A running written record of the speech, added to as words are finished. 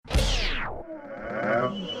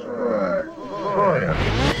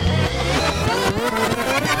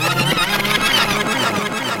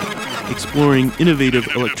exploring innovative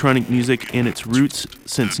electronic music and its roots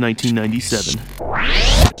since 1997.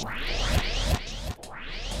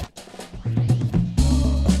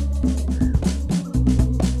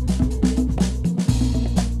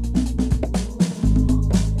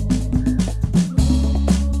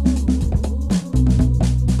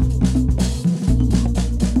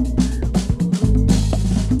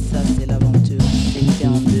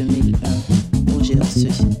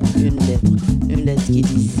 Qui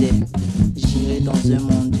disait j'irai dans un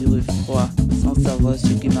monde dur et froid sans savoir ce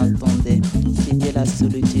qui m'attendait. C'était la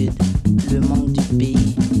solitude, le manque du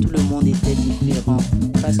pays. Tout le monde était différent,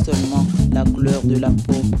 pas seulement la couleur de la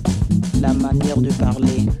peau, la manière de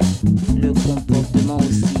parler, le comportement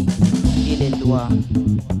aussi et les lois.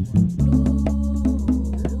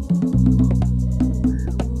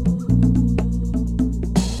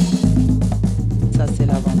 Ça c'est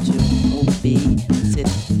l'aventure au pays, c'est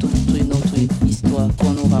toute une autre histoire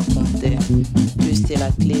qu'on nous racontait. Que c'est la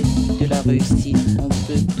clé de la réussite, on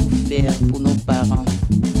peut tout faire pour nos parents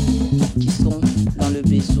qui sont dans le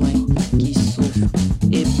besoin, qui souffrent,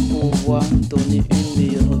 et pouvoir donner une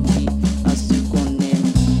meilleure vie à ceux qu'on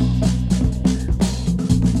aime.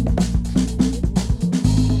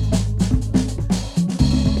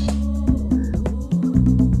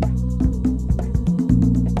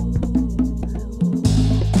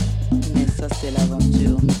 Mais ça c'est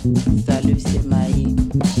l'aventure. Salut, c'est Maï.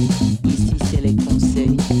 Ici c'est les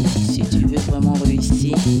conseils. Si tu veux vraiment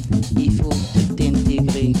réussir, il faut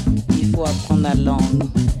t'intégrer, il faut apprendre la langue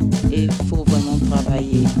et il faut vraiment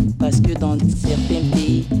travailler. Parce que dans certains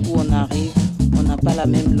pays où on arrive, on n'a pas la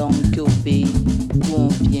même langue qu'au pays d'où on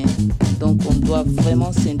vient. Donc on doit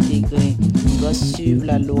vraiment s'intégrer, on doit suivre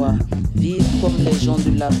la loi, vivre comme les gens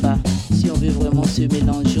de là-bas. Si on veut vraiment se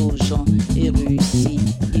mélanger aux gens et réussir,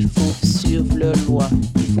 il faut suivre leurs lois,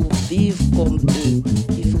 il faut vivre comme eux,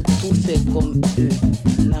 il faut tout faire comme eux.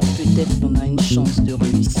 Là peut-être qu'on a une chance de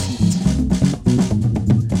réussite.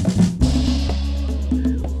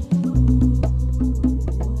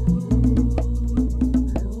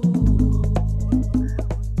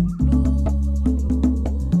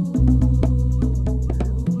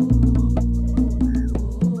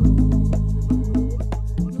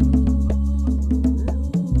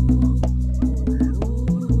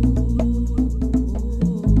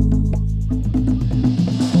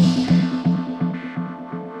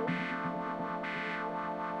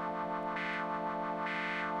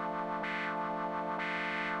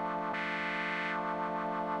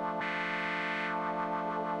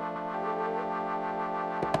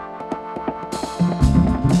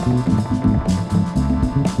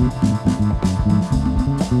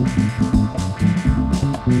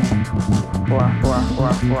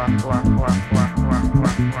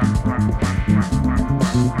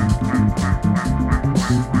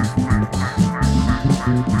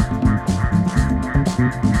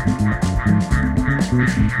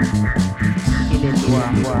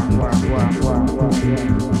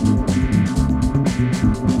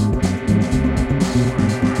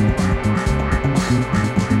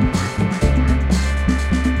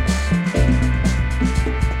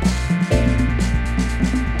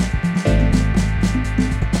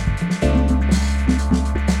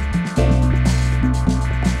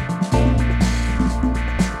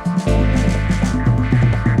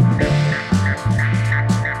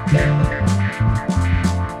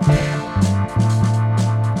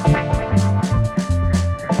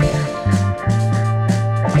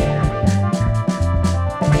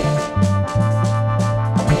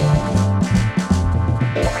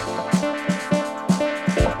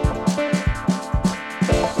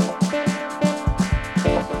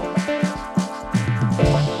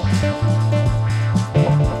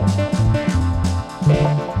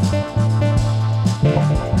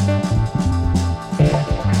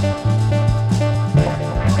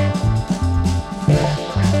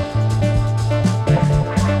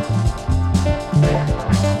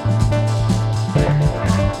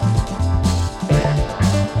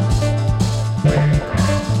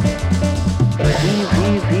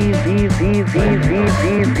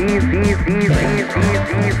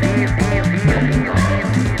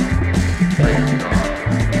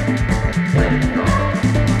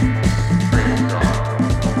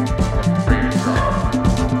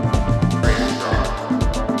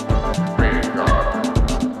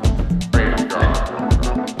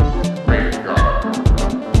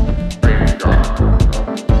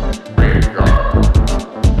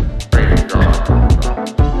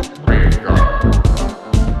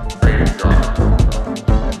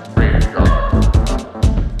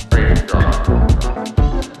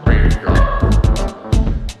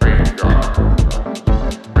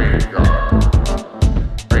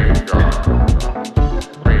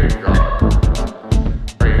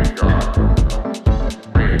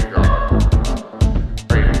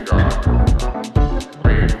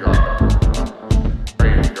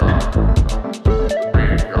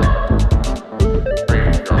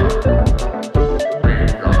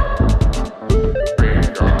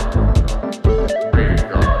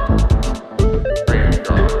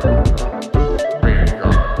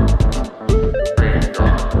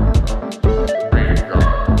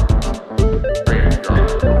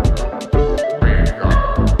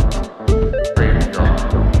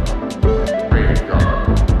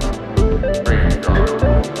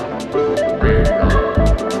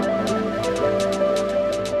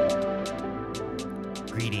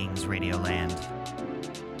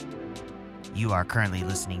 currently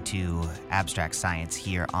listening to Abstract Science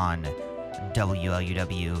here on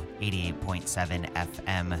WLUW 88.7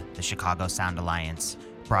 FM, the Chicago Sound Alliance,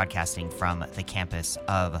 broadcasting from the campus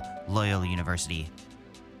of Loyola University.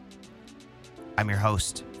 I'm your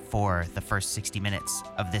host for the first 60 minutes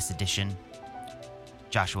of this edition,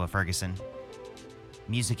 Joshua Ferguson.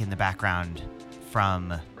 Music in the background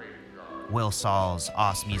from Will Saul's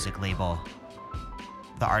Oz music label.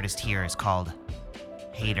 The artist here is called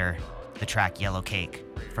Hater, the track Yellow Cake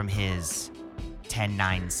from his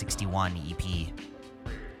 10961 EP.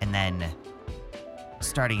 And then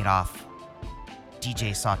starting it off,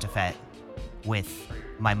 DJ Sautafet with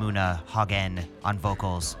Maimouna Hagen on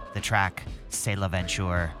vocals, the track C'est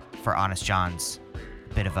l'Aventure for Honest John's.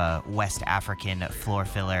 Bit of a West African floor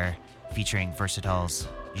filler featuring Versatile's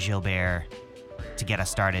Gilbert to get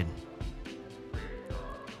us started.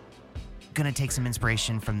 Gonna take some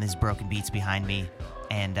inspiration from these broken beats behind me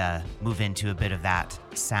and move into a bit of that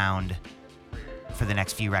sound for the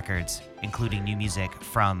next few records, including new music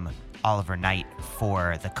from Oliver Knight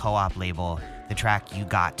for the Co-op label, the track You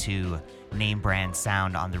Got To, name brand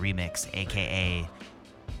sound on the remix, aka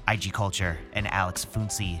IG Culture and Alex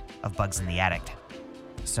Funsi of Bugs in the Attic.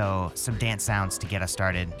 So some dance sounds to get us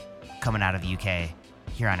started, coming out of the UK,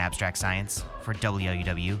 here on Abstract Science for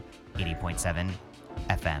WLUW 80.7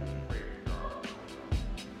 FM.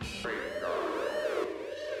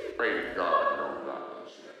 Praise God, no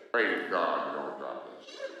darkness. Praise God, no darkness.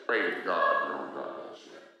 Praise God, no darkness.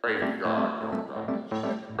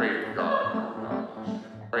 Praise God, no darkness.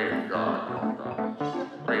 Praise God, no darkness.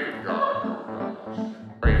 Praise God, no darkness.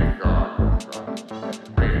 Praise God, no darkness.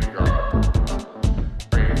 Praise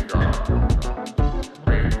God, no darkness. Praise God, no darkness.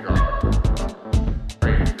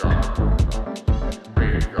 Praise God, no darkness.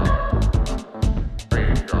 Praise God, no darkness. Praise God, no darkness. Praise God. Praise God. Praise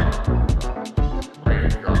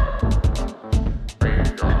God.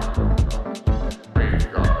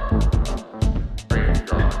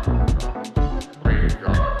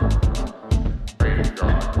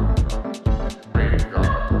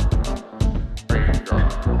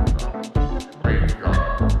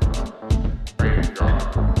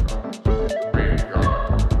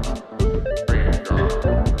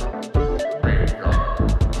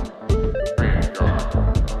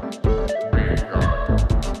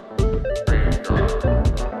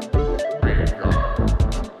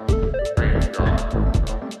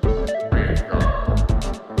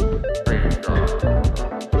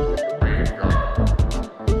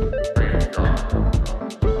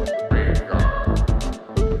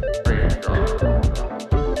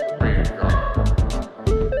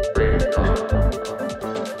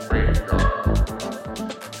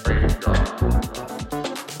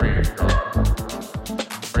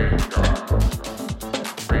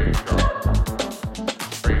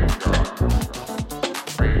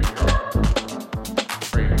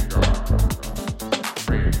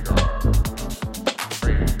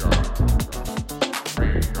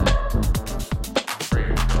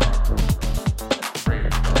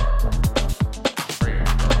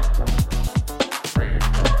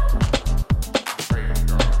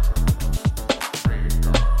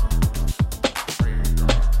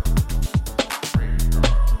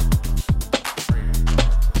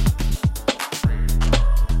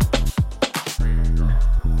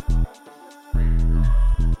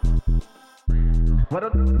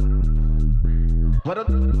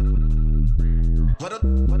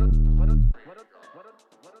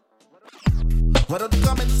 What are the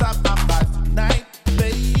comments of my life tonight,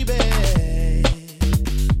 baby?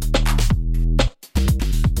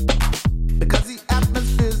 Because the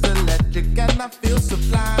atmosphere's electric and I feel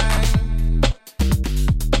sublime.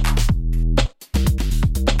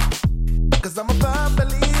 Because I'm a firm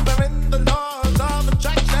believer in the laws of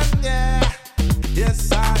attraction, yeah.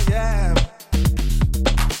 Yes, I am.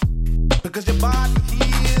 Because your body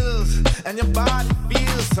heals and your body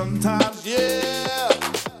feels sometimes, yeah.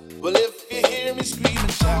 Well, if you hear me scream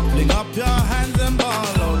and shout, fling up your hands and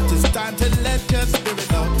ball out. It's time to let your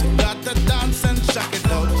spirit out. You got to dance and shock it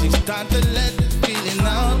out. It's time to let the feeling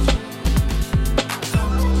out.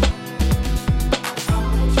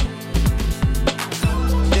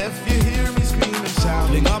 If you hear me scream and shout,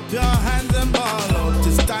 fling up your hands and ball out.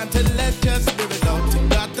 It's time to let your spirit out. You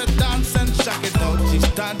got to dance and shock it out. It's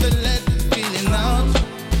time to let the feeling out.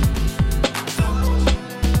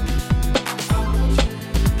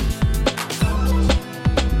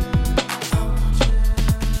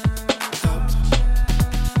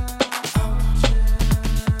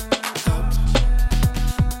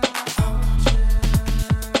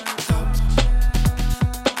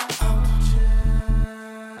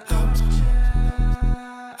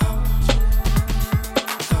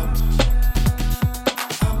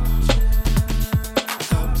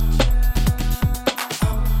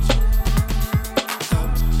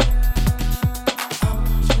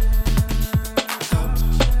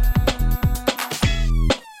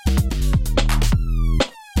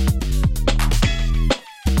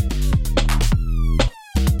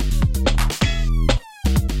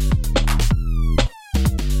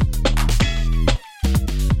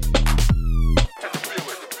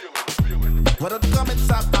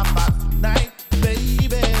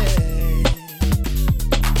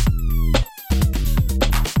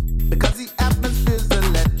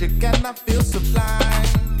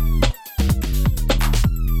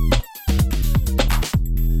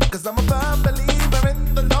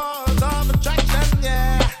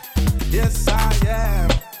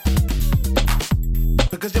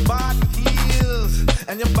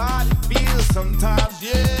 and your body feels sometimes,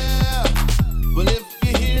 yeah. Well, if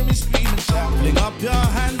you hear me screaming, shout, fling up your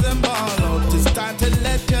hands and ball out. It's time to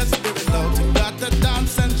let your spirit out. You got to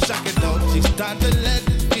dance and shock it out. It's time to let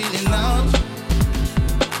this feeling out.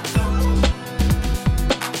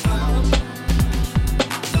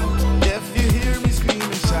 If you hear me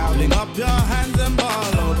screaming, shout, fling up your hands and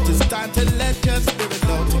ball out. It's time to let your spirit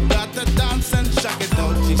out. You got to dance and shock it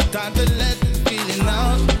out. It's time to let this feeling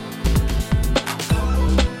out.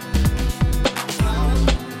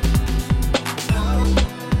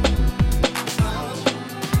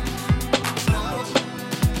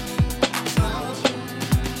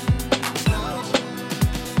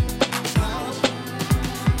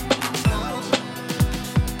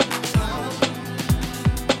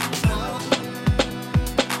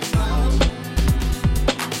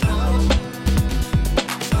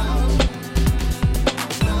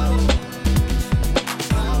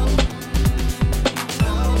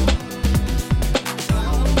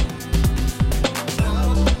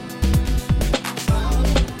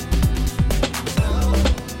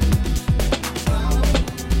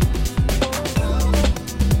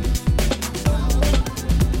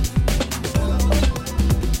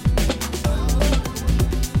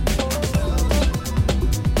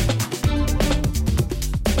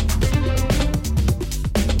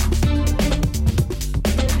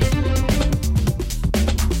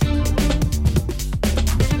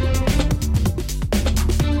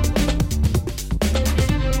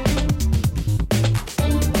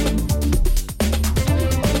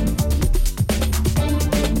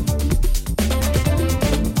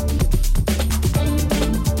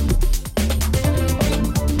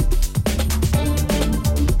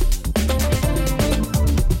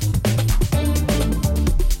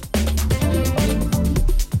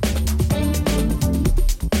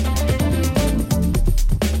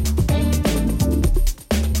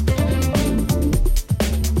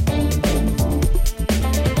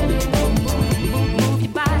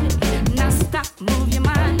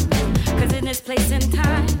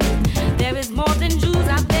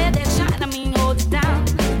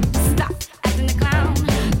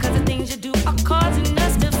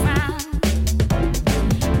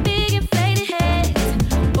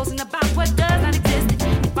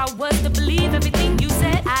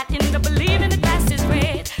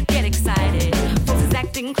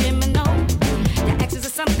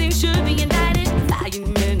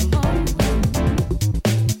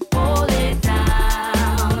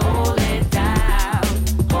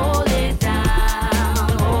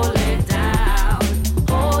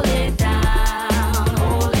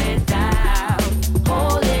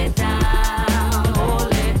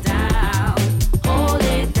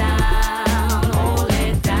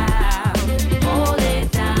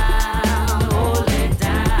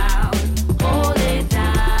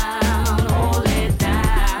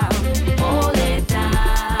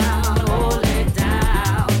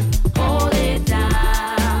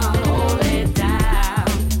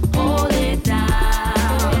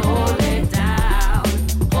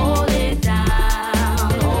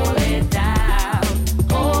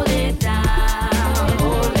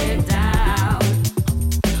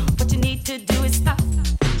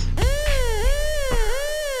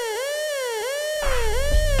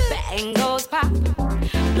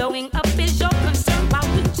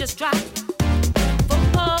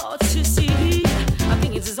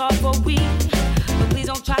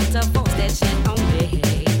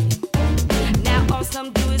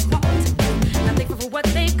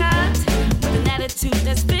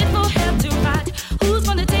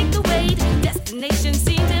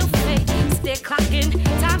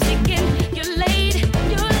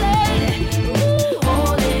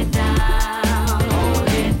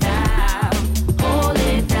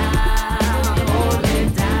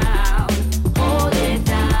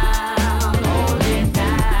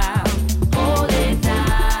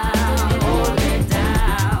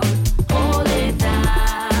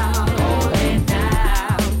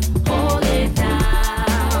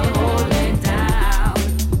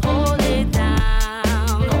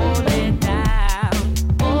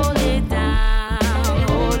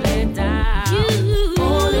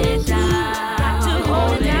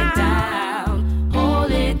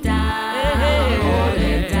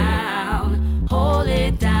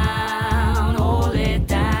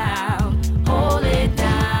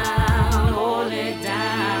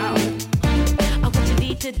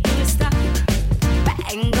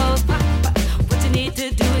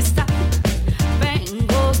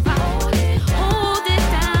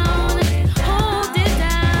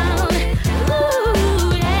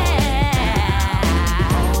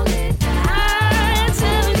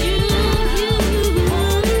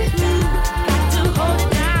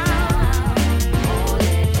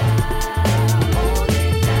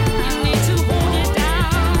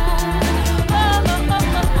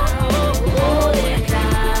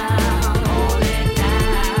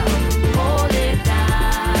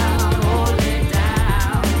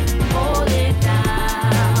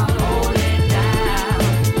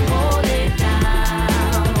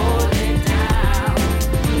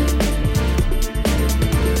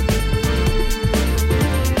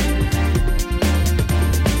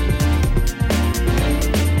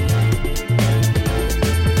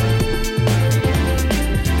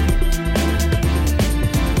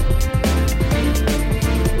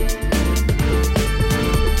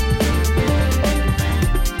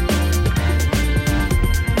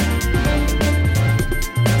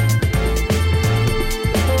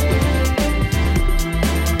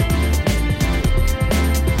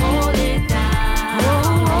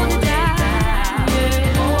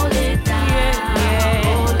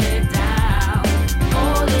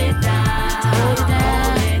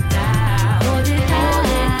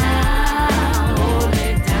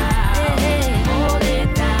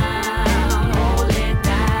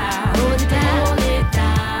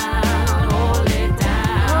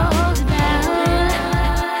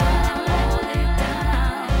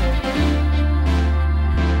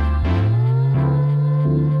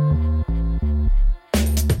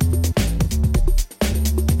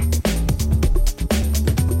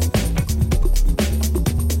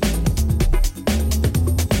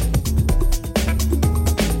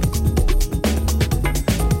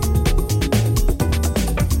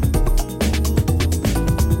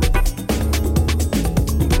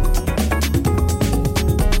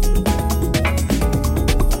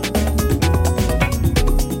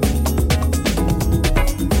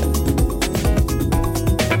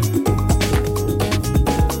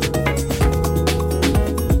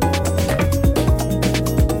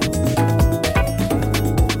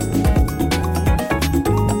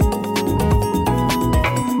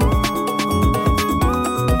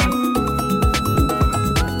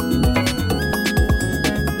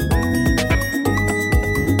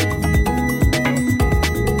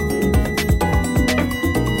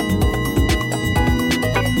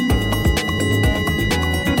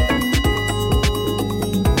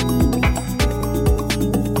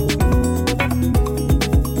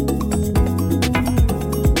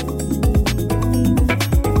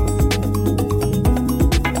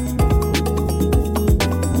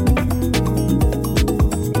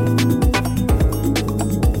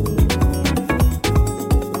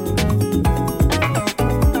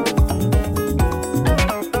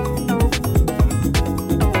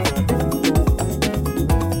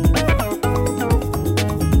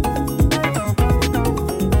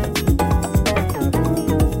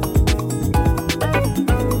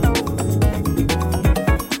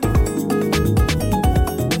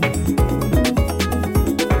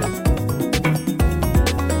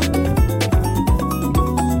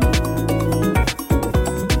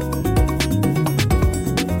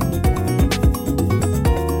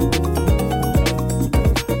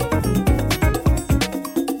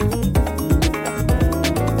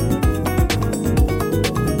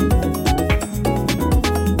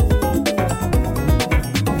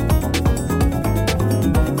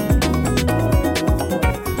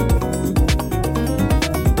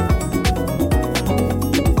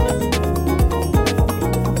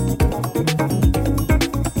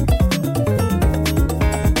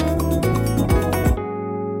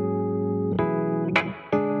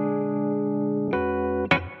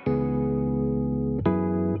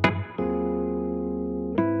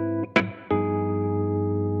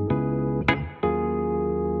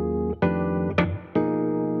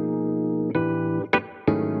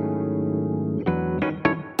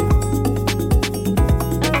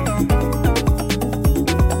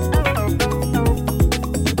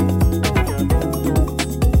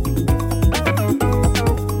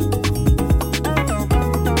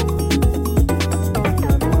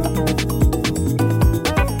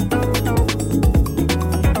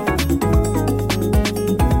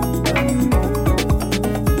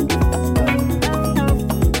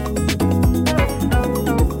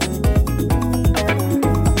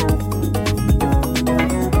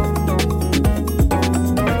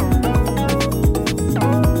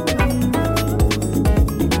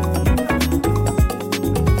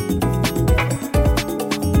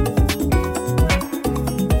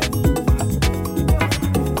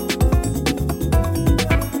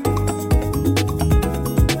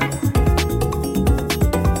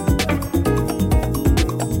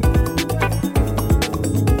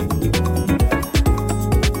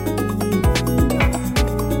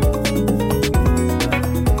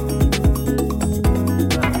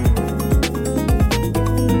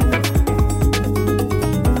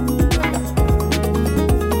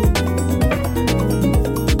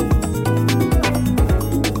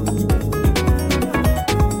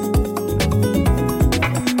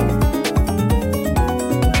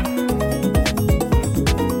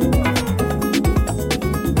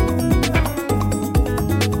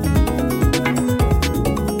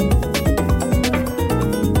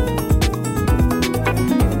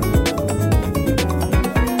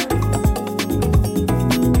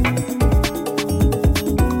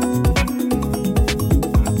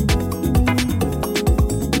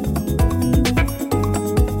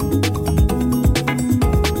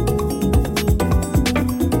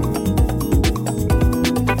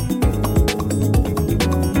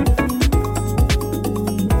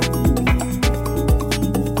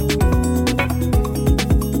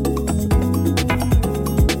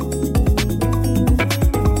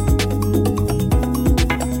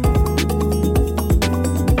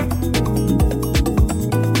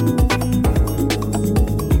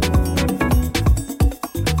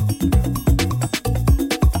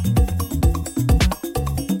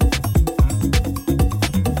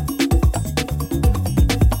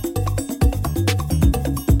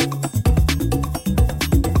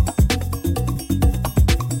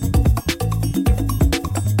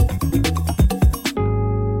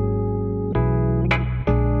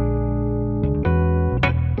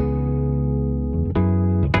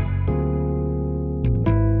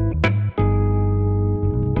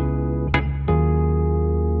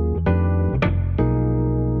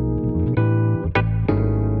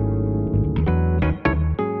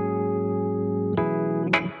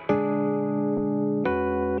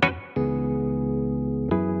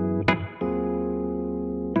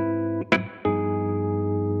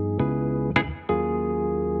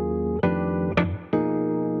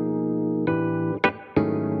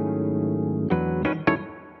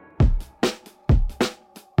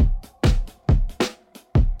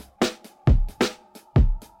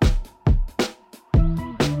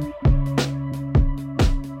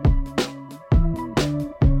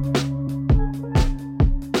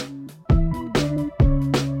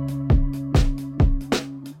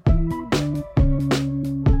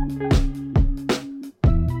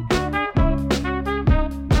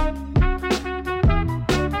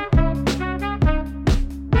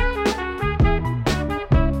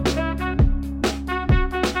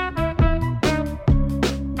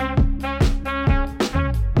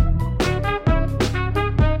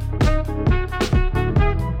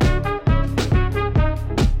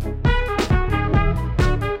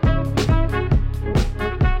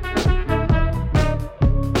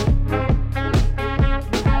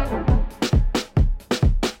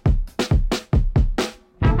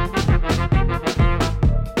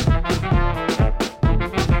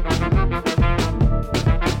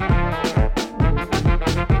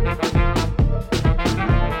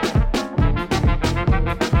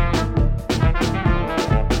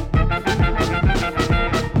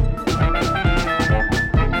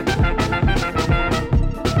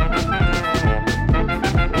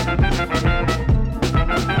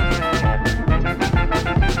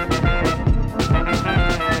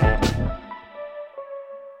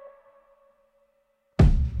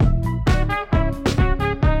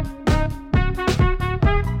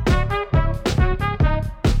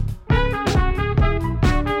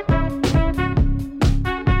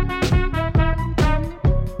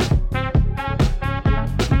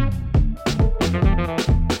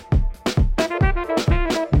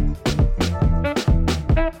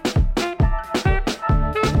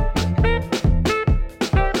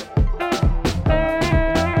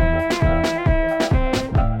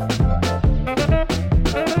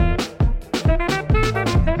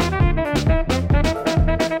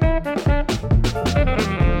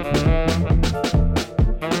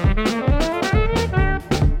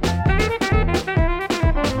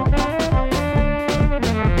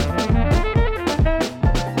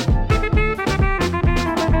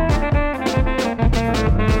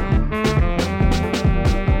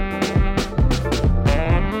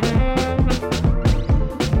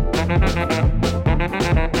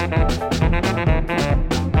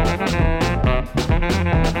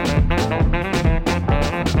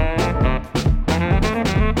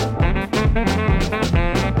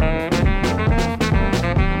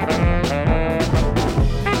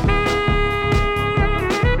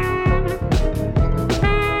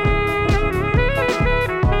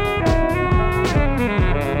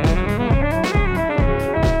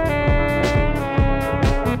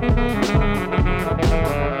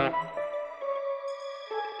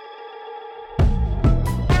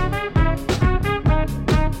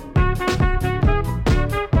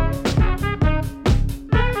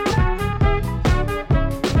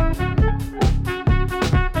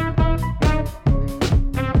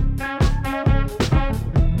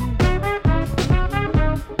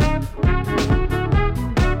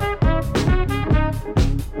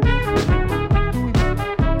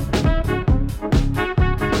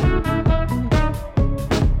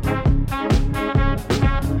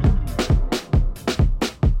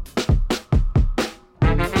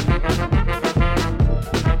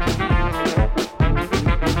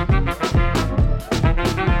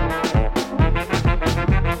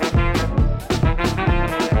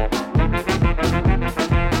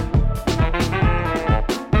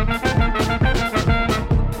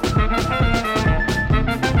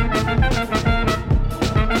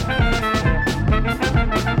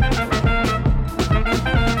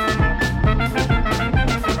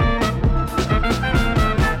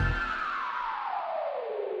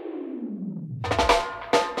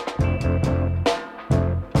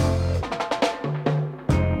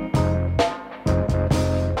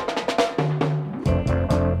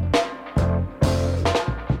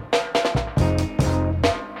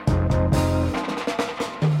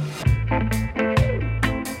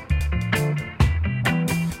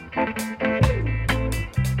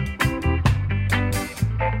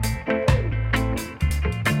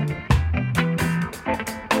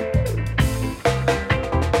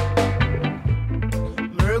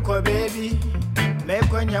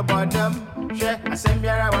 on your bottom. Share a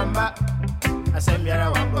semiara wamba. A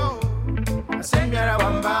semiara wambo. A semiara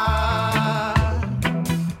wamba.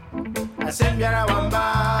 A semiara wamba.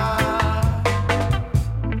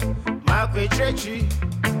 Marque treachery.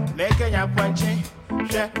 Making your punching.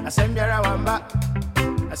 Share a semiara wamba.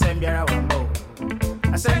 A semiara wambo.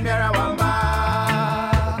 A semiara wamba.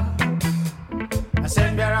 A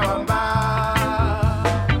semiara wamba.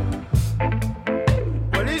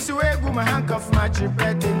 Police way go my handcuff match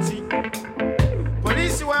repentancy.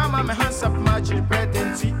 Police way my hands up match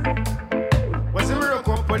repentancy. Was a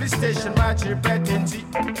miracle police station match repentancy.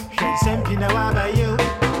 Sempre na waba you.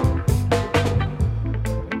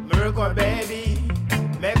 Miracle baby.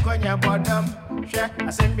 Make on your bottom. Share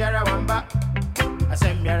a semiara wamba. A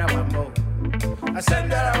semiara wambo. A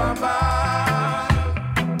semiara wamba.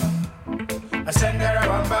 A semiara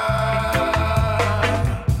wamba.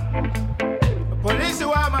 Police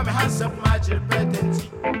why my hands up match repentancy.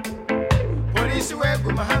 Police where go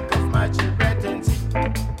my handcuff match repentancy.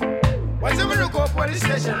 What's a miracle police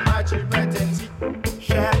station match repentancy.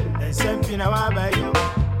 Share and something about you.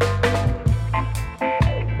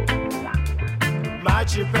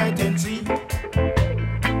 Match repentancy.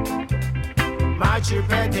 Match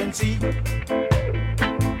repentancy.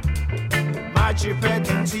 Match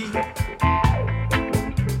repentancy.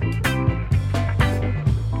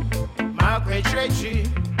 Treachery,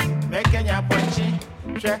 making your punching.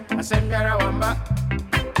 Share a semiara wamba,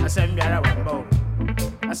 a semiara wambo,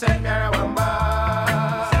 a semiara wamba,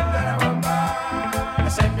 a semiara wamba, a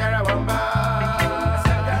semiara wamba,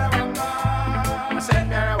 a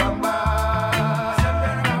semiara wamba.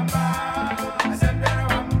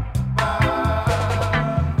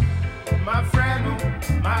 My friend,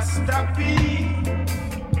 Master P,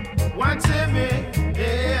 what's in me?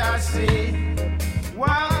 Yeah, I see.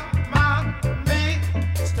 Wow.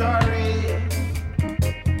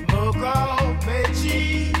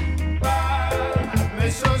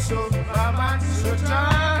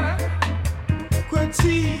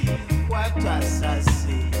 What was I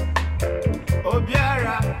say?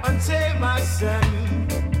 Obiara, until my son.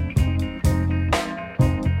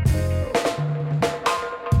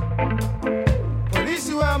 Police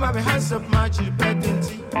who are my hands up match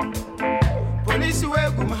repentancy. Police who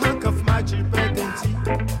are my handcuff match repentancy.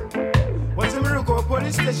 What's a miracle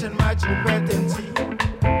police station match repentancy?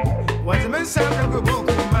 What's a man sound of book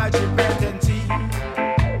match repentancy?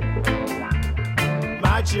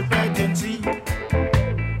 Match repentancy.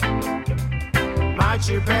 Match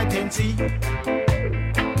repentancy.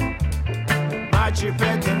 Match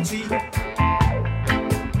repentancy.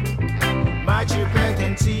 Match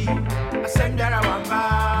repentancy. I send Yara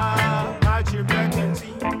Wamba. Match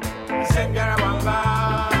repentancy. I send Yara Wamba.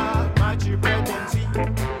 Match repentancy.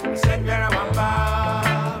 I send Yara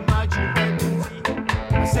Wamba. Match repentancy.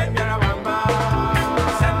 I send Yara Wamba.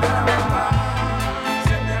 Send Yara Wamba.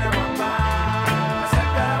 Send Yara Wamba.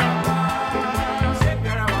 Send Yara Wamba. Send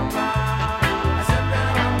Yara Wamba.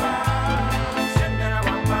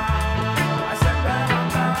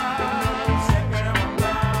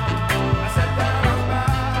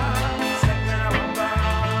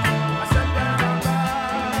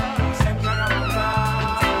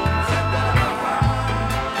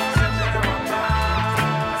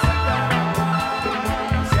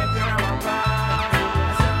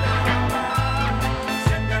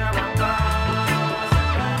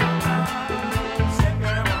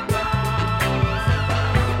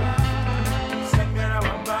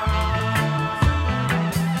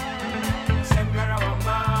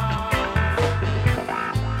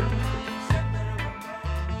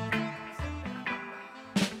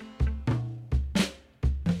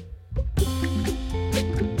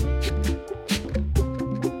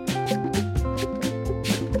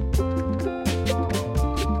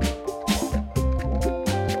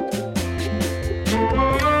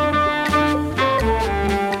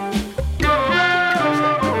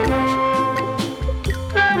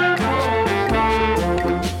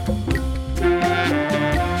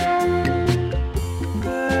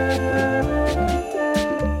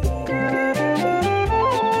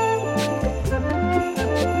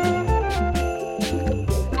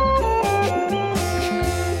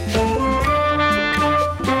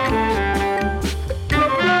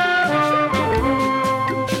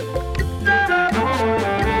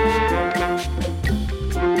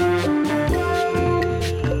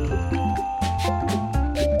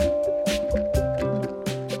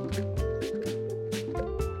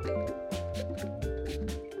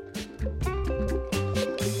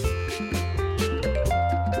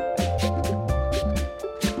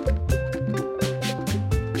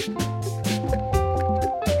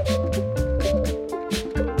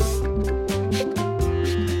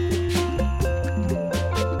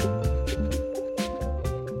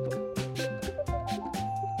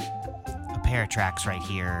 tracks right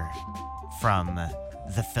here from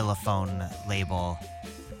the Philophone label,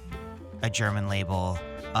 a German label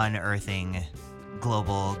unearthing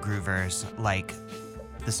global groovers like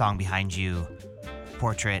the song behind you,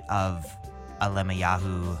 Portrait of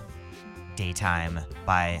Alemayahu Daytime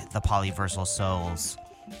by the Polyversal Souls,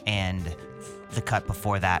 and the cut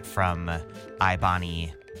before that from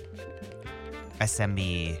Ibani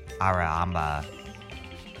Asembi Araamba.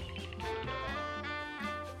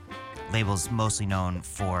 Label's mostly known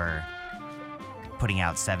for putting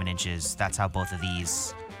out 7 inches. That's how both of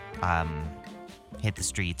these hit the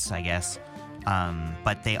streets, I guess.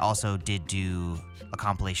 But they also did do a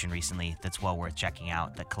compilation recently that's well worth checking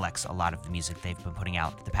out that collects a lot of the music they've been putting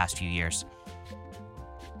out the past few years.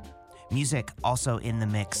 Music also in the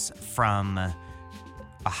mix from a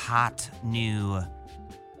hot new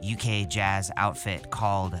UK jazz outfit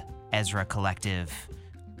called Ezra Collective.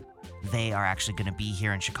 They are actually going to be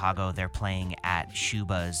here in Chicago. They're playing at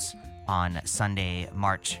Shuba's on Sunday,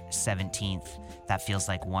 March 17th. That feels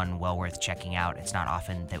like one well worth checking out. It's not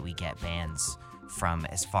often that we get bands from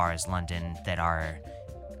as far as London that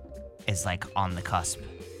is like on the cusp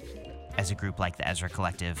as a group like the Ezra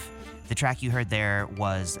Collective. The track you heard there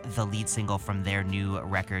was the lead single from their new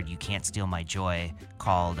record, You Can't Steal My Joy,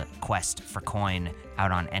 called Quest for Coin,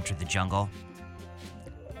 out on Enter the Jungle.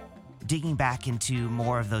 Digging back into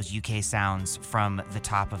more of those UK sounds from the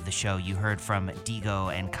top of the show, you heard from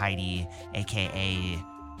Digo and Kaidi, aka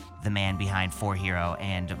the man behind 4Hero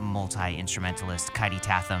and multi-instrumentalist Kaidi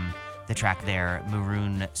Tatham. The track there,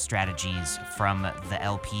 Maroon Strategies, from the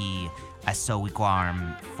LP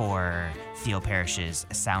Asowigwarm for Theo Parrish's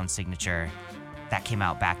Sound Signature. That came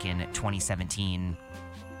out back in 2017.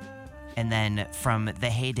 And then from the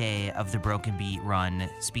heyday of the Broken Beat run,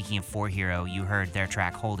 speaking of 4Hero, you heard their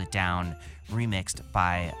track Hold It Down, remixed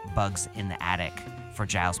by Bugs in the Attic for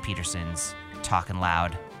Giles Peterson's Talkin'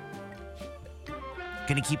 Loud.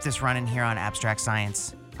 Gonna keep this running here on Abstract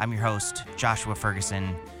Science. I'm your host, Joshua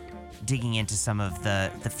Ferguson, digging into some of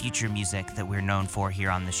the future music that we're known for here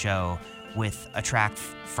on the show with a track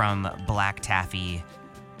from Black Taffy.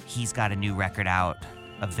 He's got a new record out,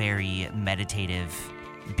 a very meditative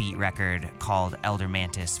beat record called Elder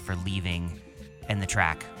Mantis for Leaving, and the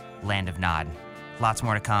track Land of Nod. Lots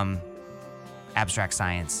more to come. Abstract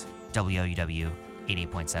Science, WOUW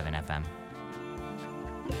 88.7 FM.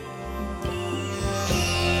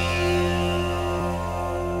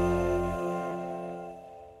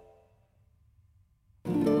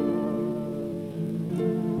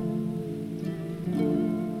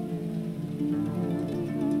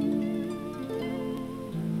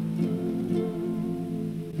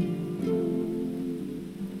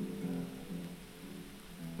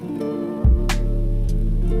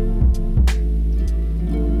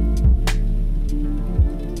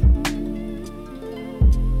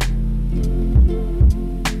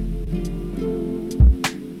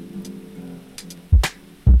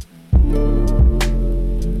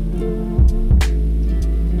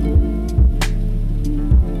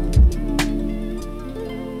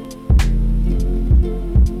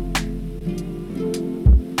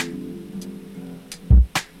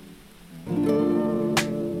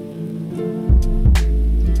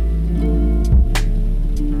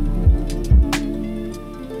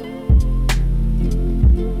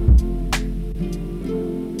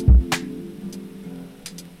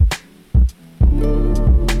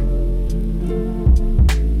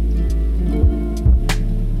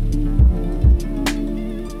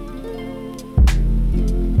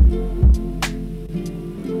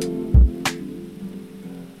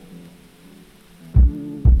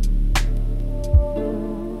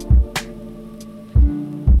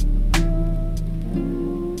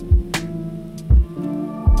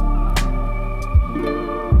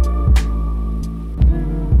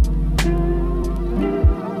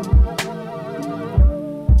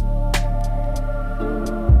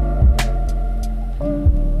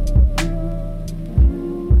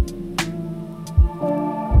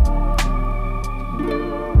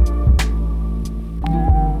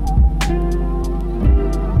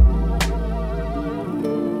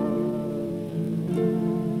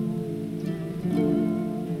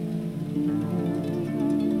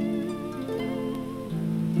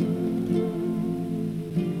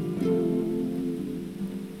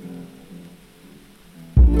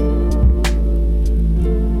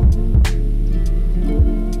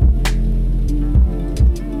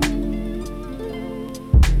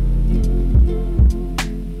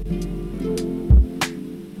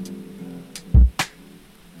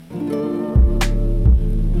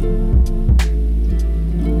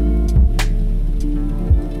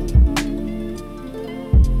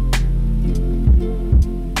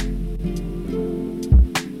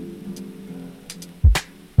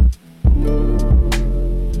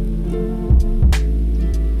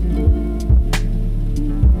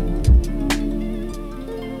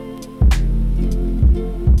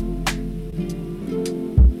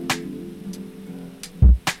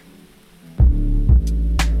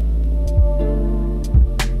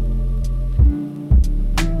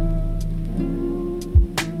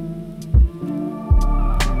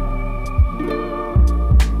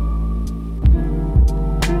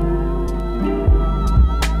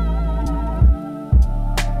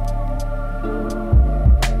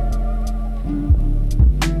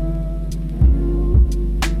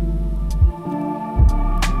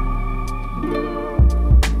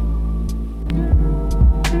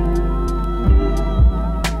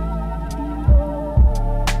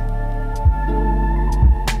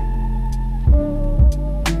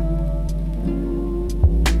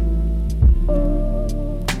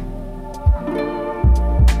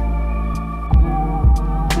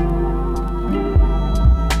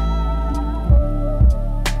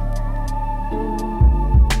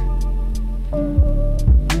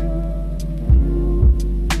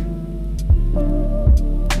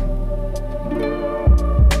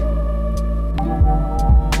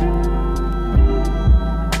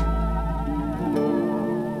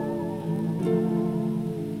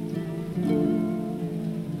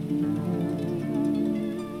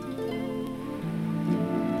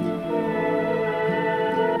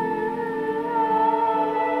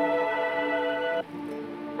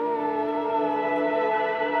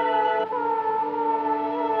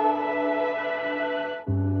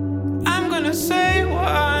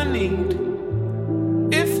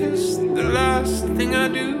 thing I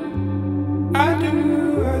do.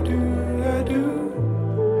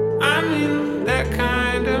 I'm in that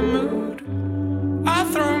kind of mood. I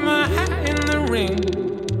throw my hat in the ring.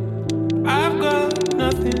 I've got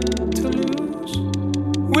nothing to lose.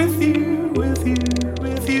 With you, with you,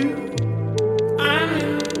 with you. I'm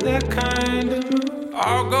in that kind of mood.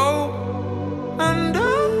 I'll go under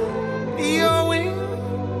your wing.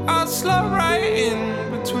 I'll slide right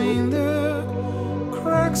in between the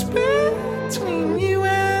cracks between you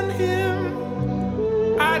and him.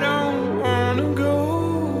 I don't wanna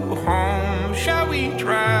go home. Shall we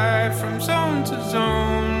drive from zone to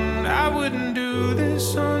zone? I wouldn't do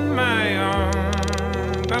this on my own,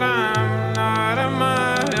 but I'm not on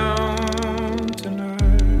my own tonight.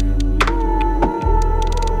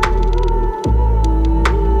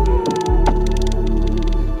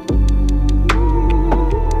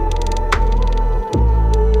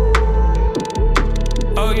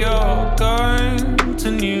 Oh, you're going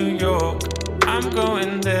to New York, I'm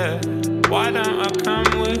going there. Why don't I come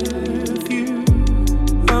with you?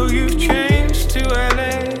 Oh, you've changed to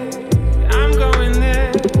LA, I'm going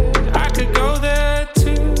there. I could go there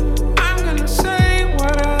too. I'm gonna say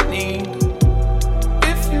what I need.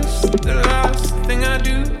 If it's the last thing I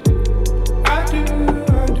do, I do,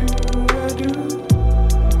 I do, I do.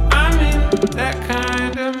 I'm in that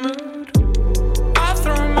kind of mood. I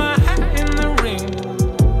throw my hat in the ring.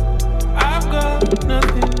 I've got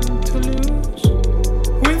nothing to lose.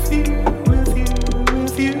 With you, with you,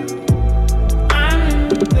 with you. I'm in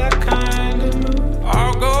that kind of mood.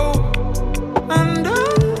 I'll go under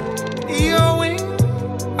your wing.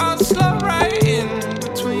 I'll slide right in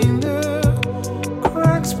between the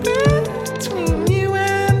cracks between you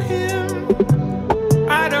and him.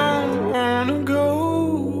 I don't wanna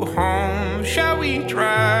go home. Shall we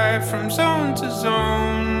drive from zone to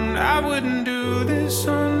zone? I wouldn't do this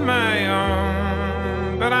on my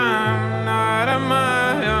own, but I'm not on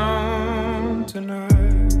my own tonight.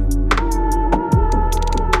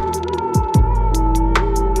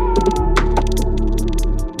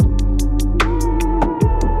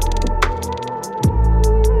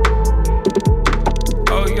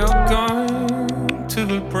 Oh, you're going to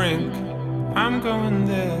the brink, I'm going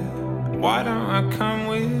there. Why don't I come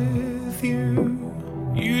with you?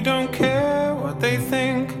 You don't care what they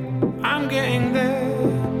think, I'm getting there.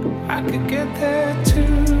 I could get there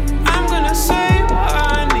too. I'm gonna say what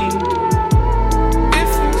I need. If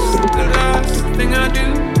it's the last thing I do,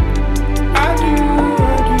 I do,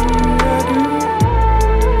 I do, I do.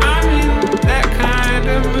 I'm in that kind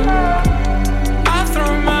of mood. I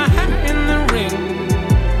throw my hat in the ring.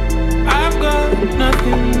 I've got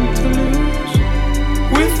nothing to lose.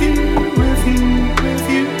 With you, with you, with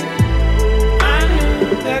you. I'm in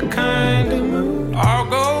that kind of mood. I'll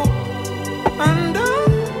go under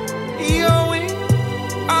your wing.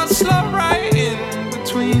 I'll slide right in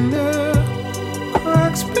between the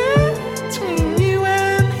cracks between you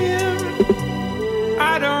and him.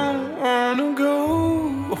 I don't wanna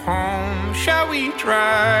go home. Shall we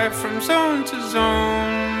drive from zone to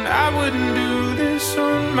zone? I wouldn't do this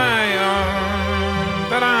on my own,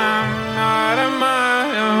 but I'm not on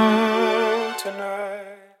my own tonight.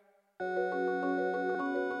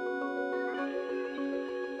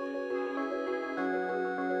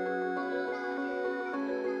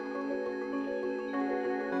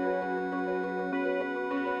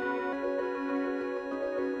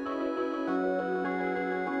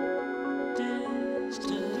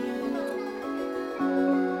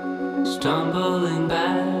 Stumbling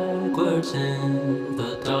backwards in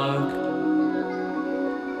the dark,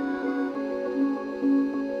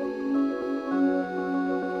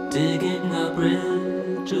 digging up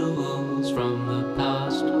rituals from the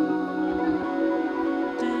past.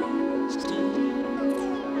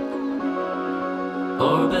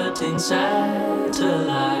 Orbiting satellites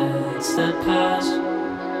that pass,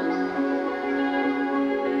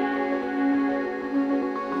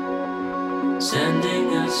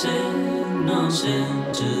 sending us signals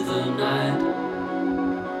into the night.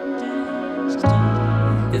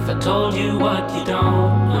 If I told you what you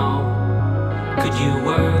don't know, could you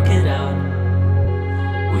work it out?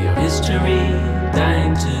 We are history,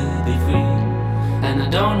 dying to be free, and I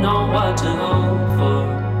don't know what to hope for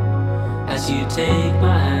as you take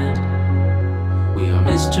my hand. We are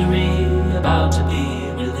mystery, about to be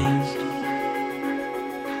released.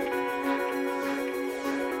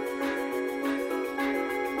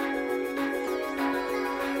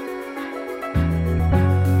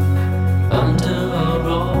 Until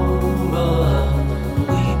Aurora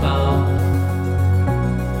we bow,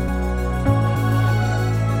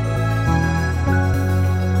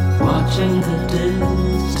 watching the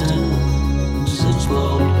distance, it's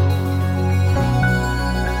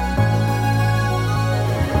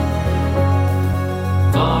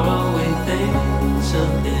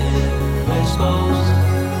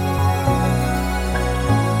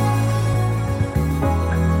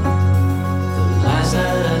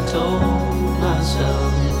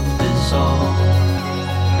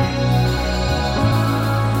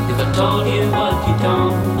told you what you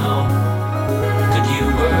don't know, could you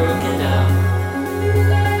work it out?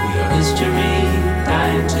 We are history,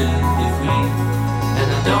 dying to be free, and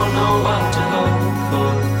I don't know what to hope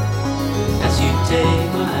for as you take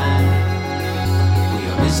my hand. We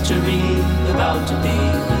are history, about to be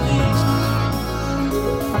released,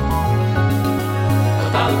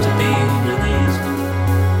 about to be released,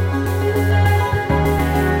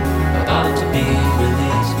 about to be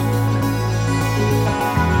released,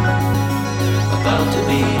 about to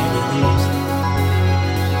be released,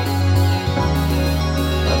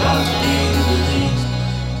 about to be released.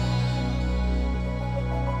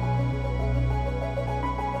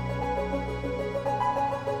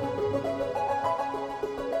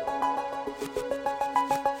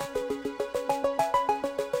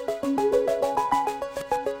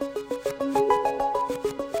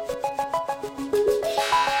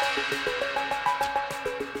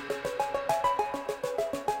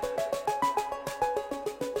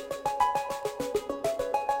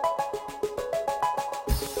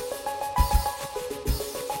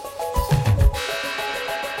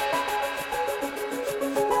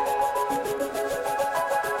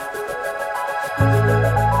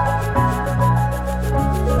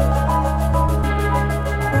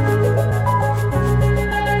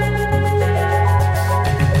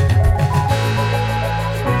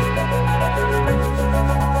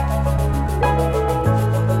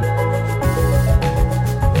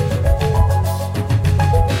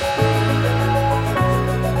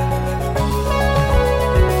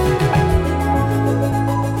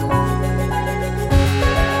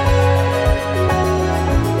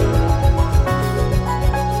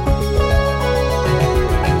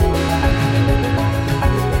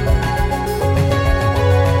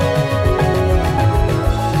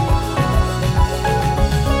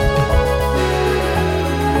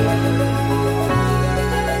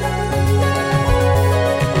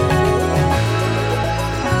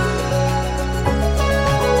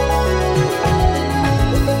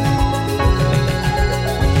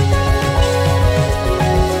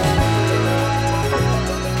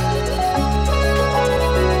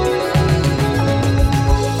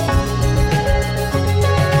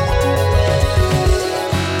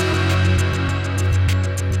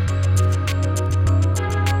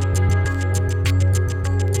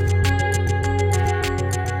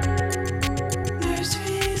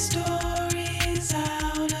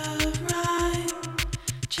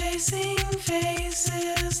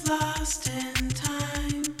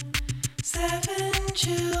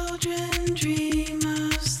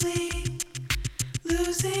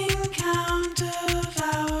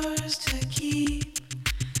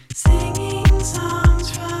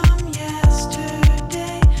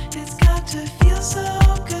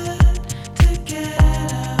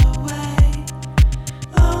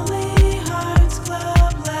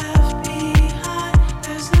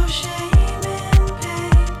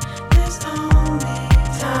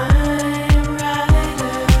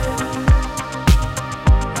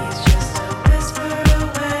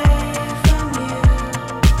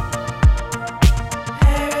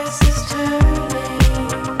 Paris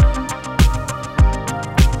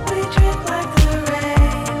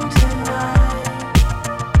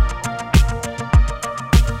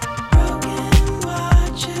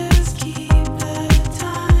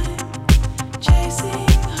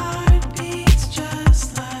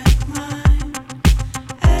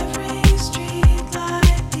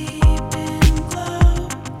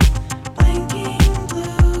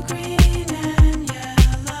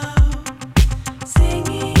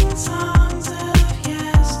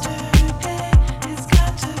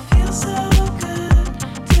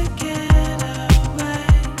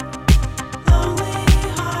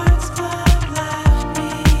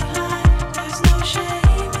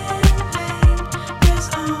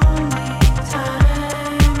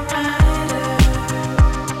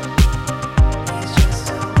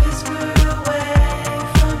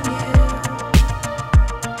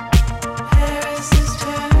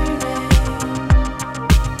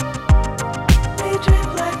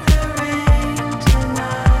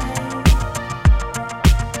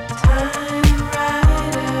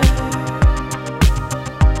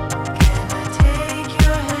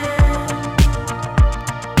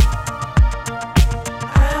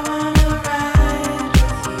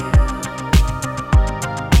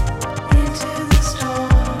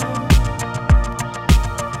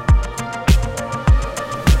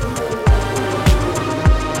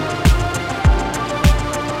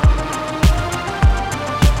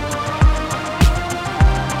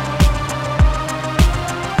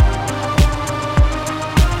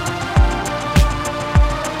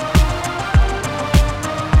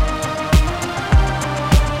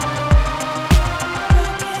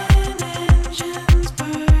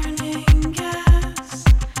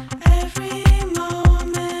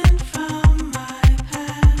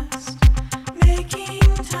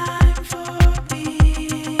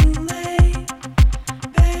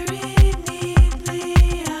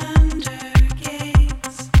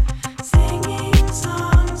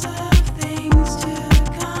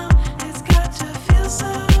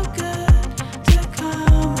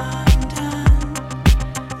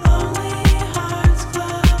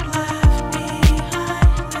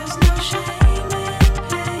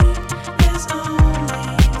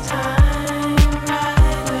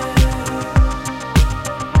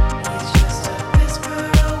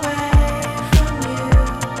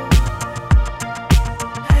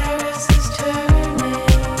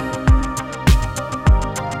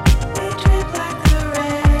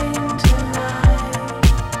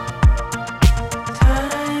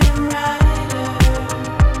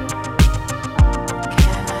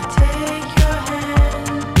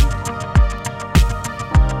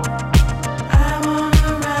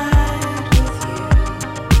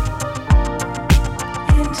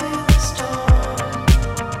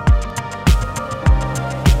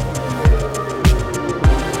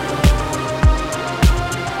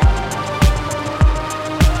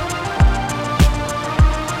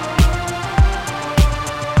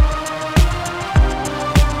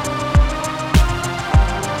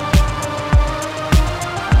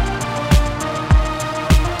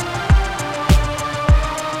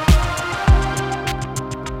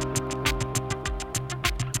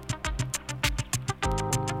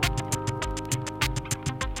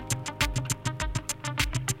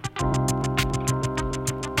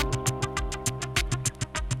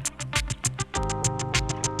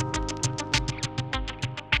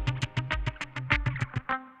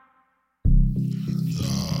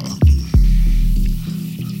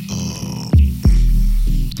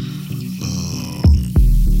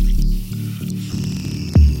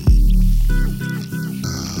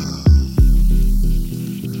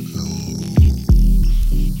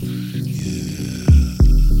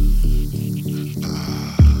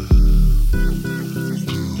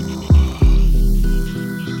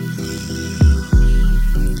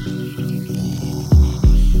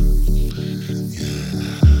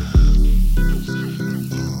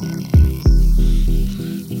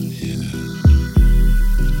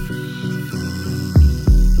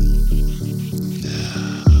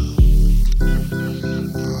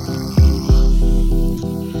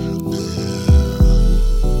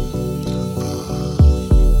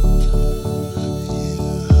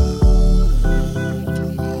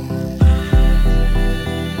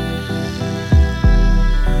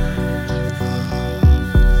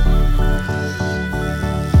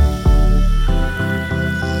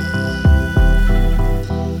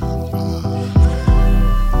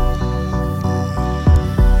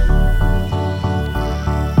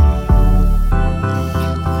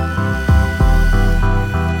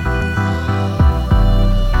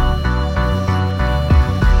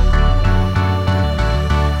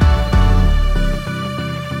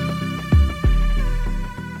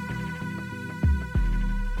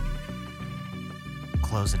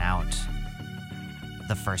closing out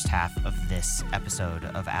the first half of this episode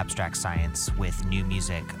of Abstract Science with new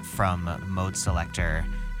music from Mode Selector,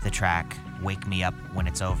 the track Wake Me Up When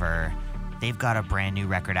It's Over. They've got a brand new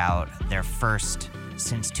record out, their first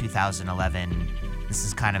since 2011. This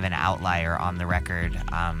is kind of an outlier on the record.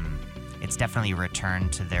 It's definitely a return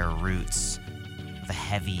to their roots, the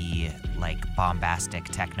heavy, bombastic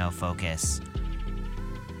techno focus.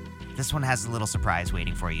 This one has a little surprise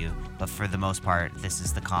waiting for you, but for the most part, this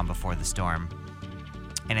is the calm before the storm.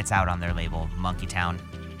 And it's out on their label, Monkey Town.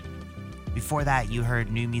 Before that, you heard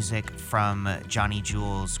new music from Johnny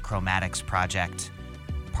Jewel's Chromatics project,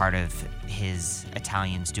 part of his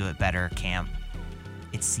Italians Do It Better camp.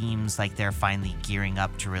 It seems like they're finally gearing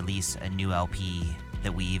up to release a new LP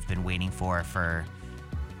that we've been waiting for,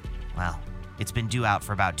 it's been due out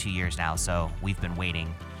for about 2 years now, so we've been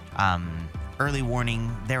waiting. Early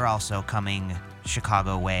warning, they're also coming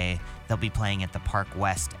Chicago way. They'll be playing at the Park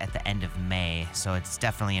West at the end of May, so it's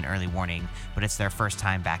definitely an early warning, but it's their first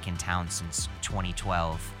time back in town since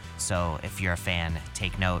 2012, so if you're a fan,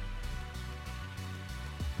 take note.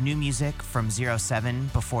 New music from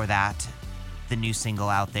 07 before that, the new single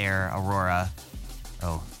out there, Aurora.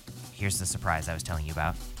 Oh, here's the surprise I was telling you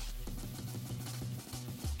about.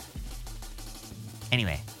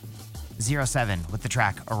 Anyway, 07 with the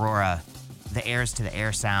track Aurora, the Heirs to the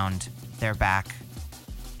Air sound, they're back.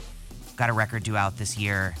 Got a record due out this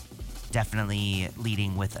year, definitely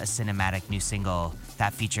leading with a cinematic new single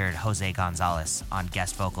that featured Jose Gonzalez on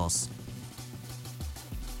guest vocals.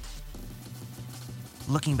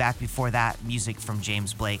 Looking back before that, music from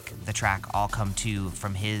James Blake, the track All Come To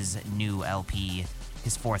from his new LP,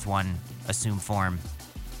 his fourth one, Assume Form.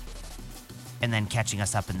 And then catching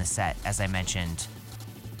us up in the set, as I mentioned,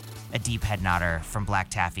 a deep head nodder from Black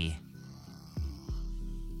Taffy,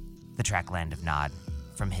 the track Land of Nod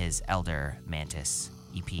from his Elder Mantis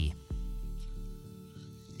EP.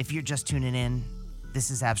 If you're just tuning in, this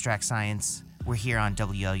is Abstract Science. We're here on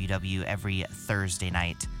WLUW every Thursday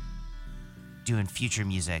night doing future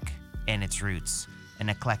music and its roots, an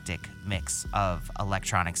eclectic mix of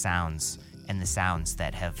electronic sounds and the sounds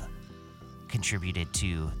that have contributed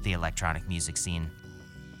to the electronic music scene.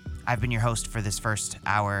 I've been your host for this first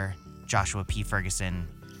hour, Joshua P. Ferguson.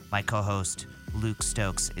 My co-host, Luke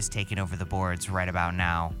Stokes, is taking over the boards right about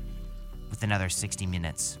now with another 60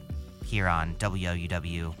 minutes here on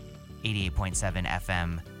WLUW 88.7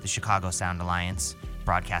 FM, the Chicago Sound Alliance,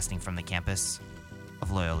 broadcasting from the campus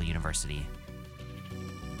of Loyola University.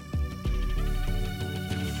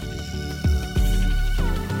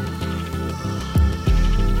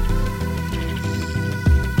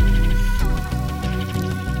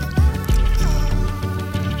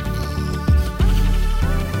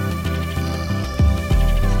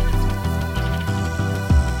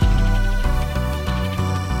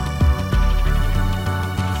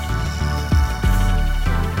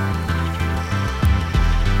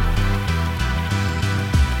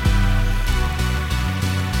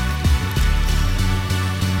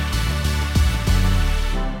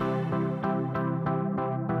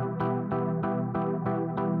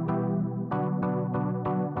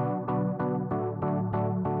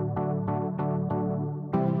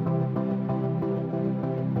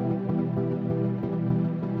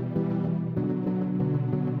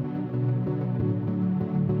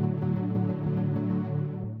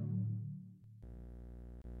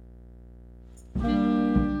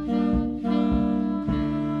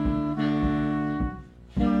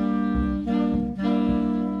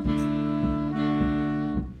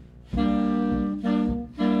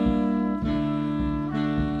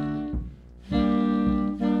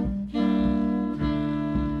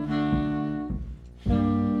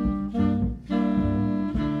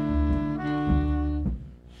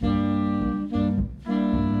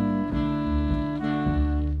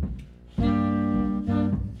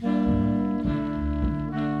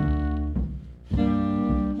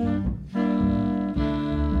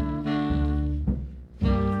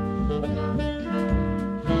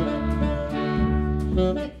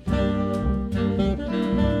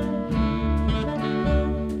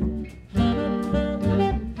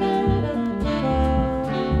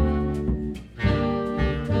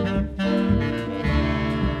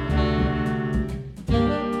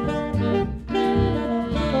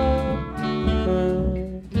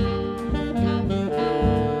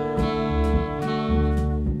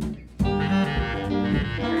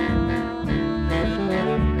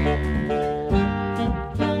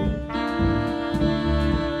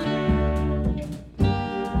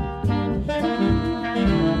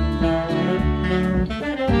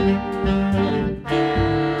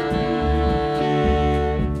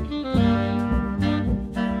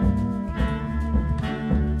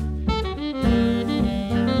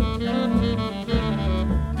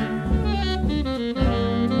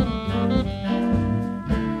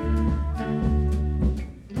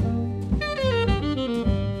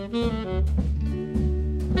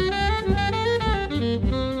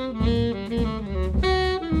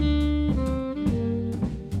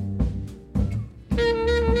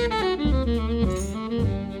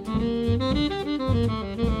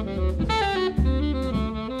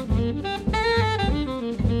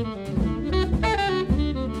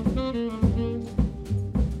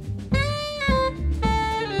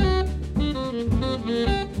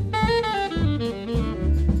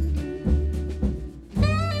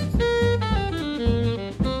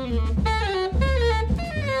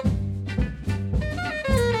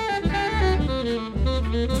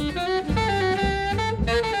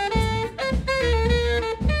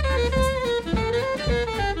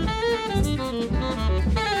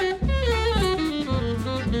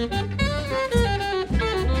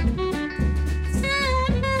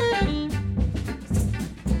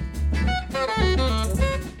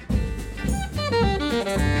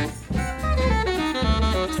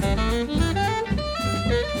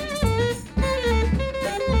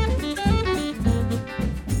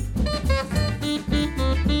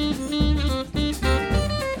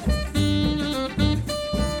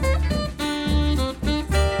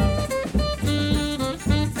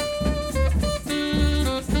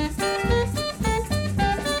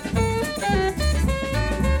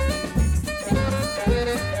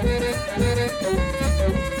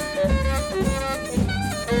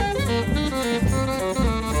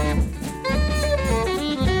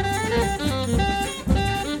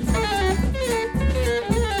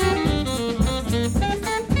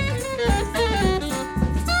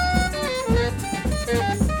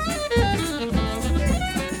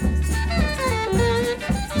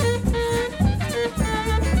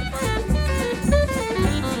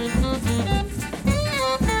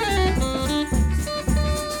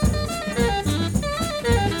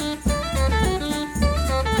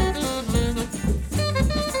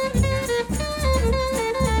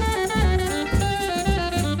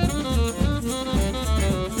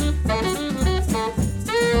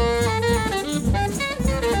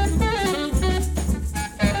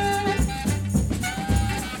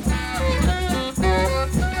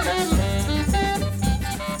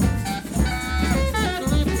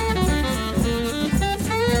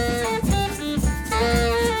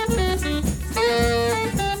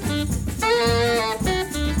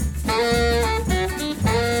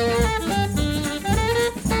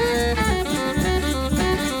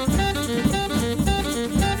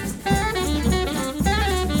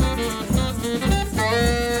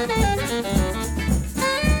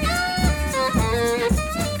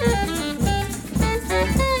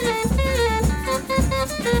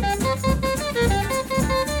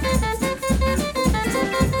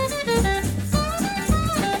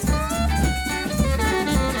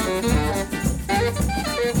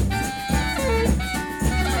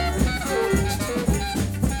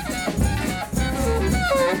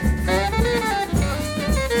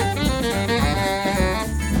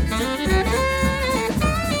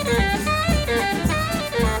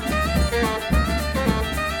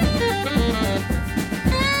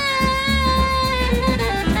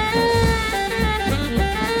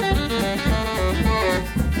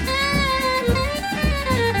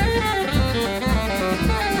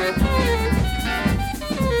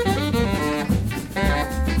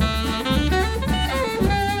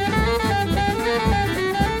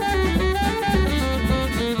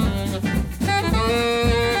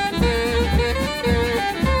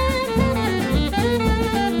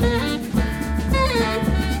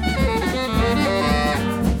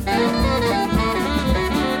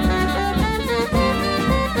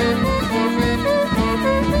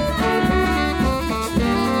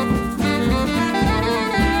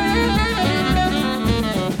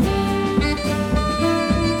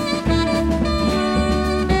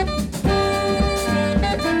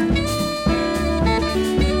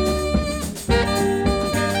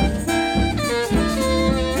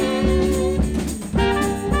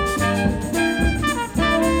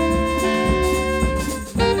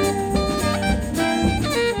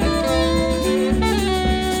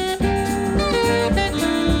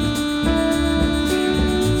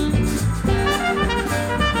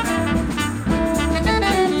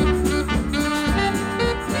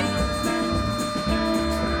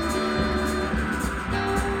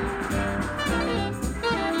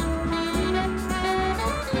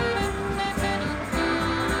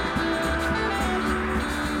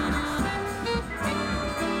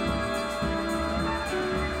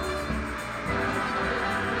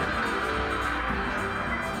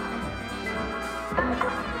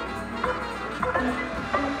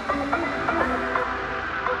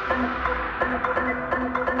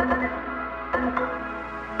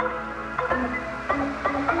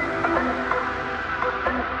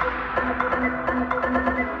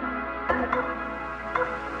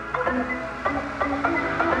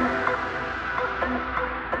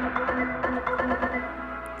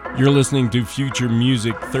 You're listening to Future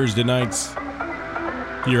Music Thursday nights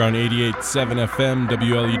here on 88.7 FM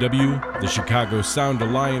WLUW, the Chicago Sound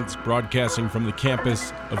Alliance, broadcasting from the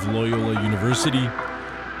campus of Loyola University.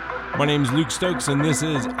 My name is Luke Stokes, and this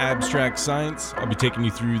is Abstract Science. I'll be taking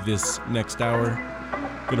you through this next hour.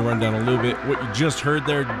 Going to run down a little bit what you just heard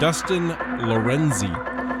there. Dustin Lorenzi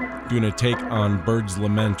doing a take on Bird's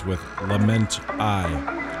Lament with Lament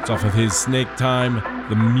I. It's off of his Snake Time,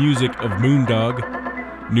 The Music of Moondog,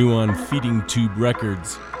 new on Feeding Tube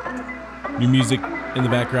Records. New music in the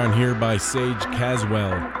background here by Sage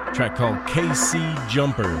Caswell, track called KC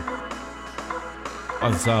Jumper.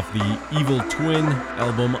 That's off the Evil Twin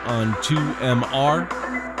album on 2MR.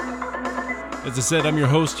 As I said, I'm your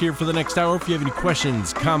host here for the next hour. If you have any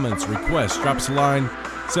questions, comments, requests, drop us a line,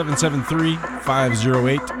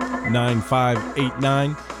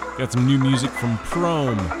 773-508-9589. Got some new music from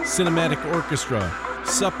Prome, Cinematic Orchestra,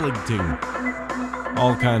 Suppleting,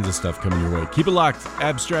 all kinds of stuff coming your way. Keep it locked.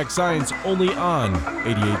 Abstract Science only on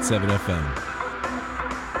 88.7 FM.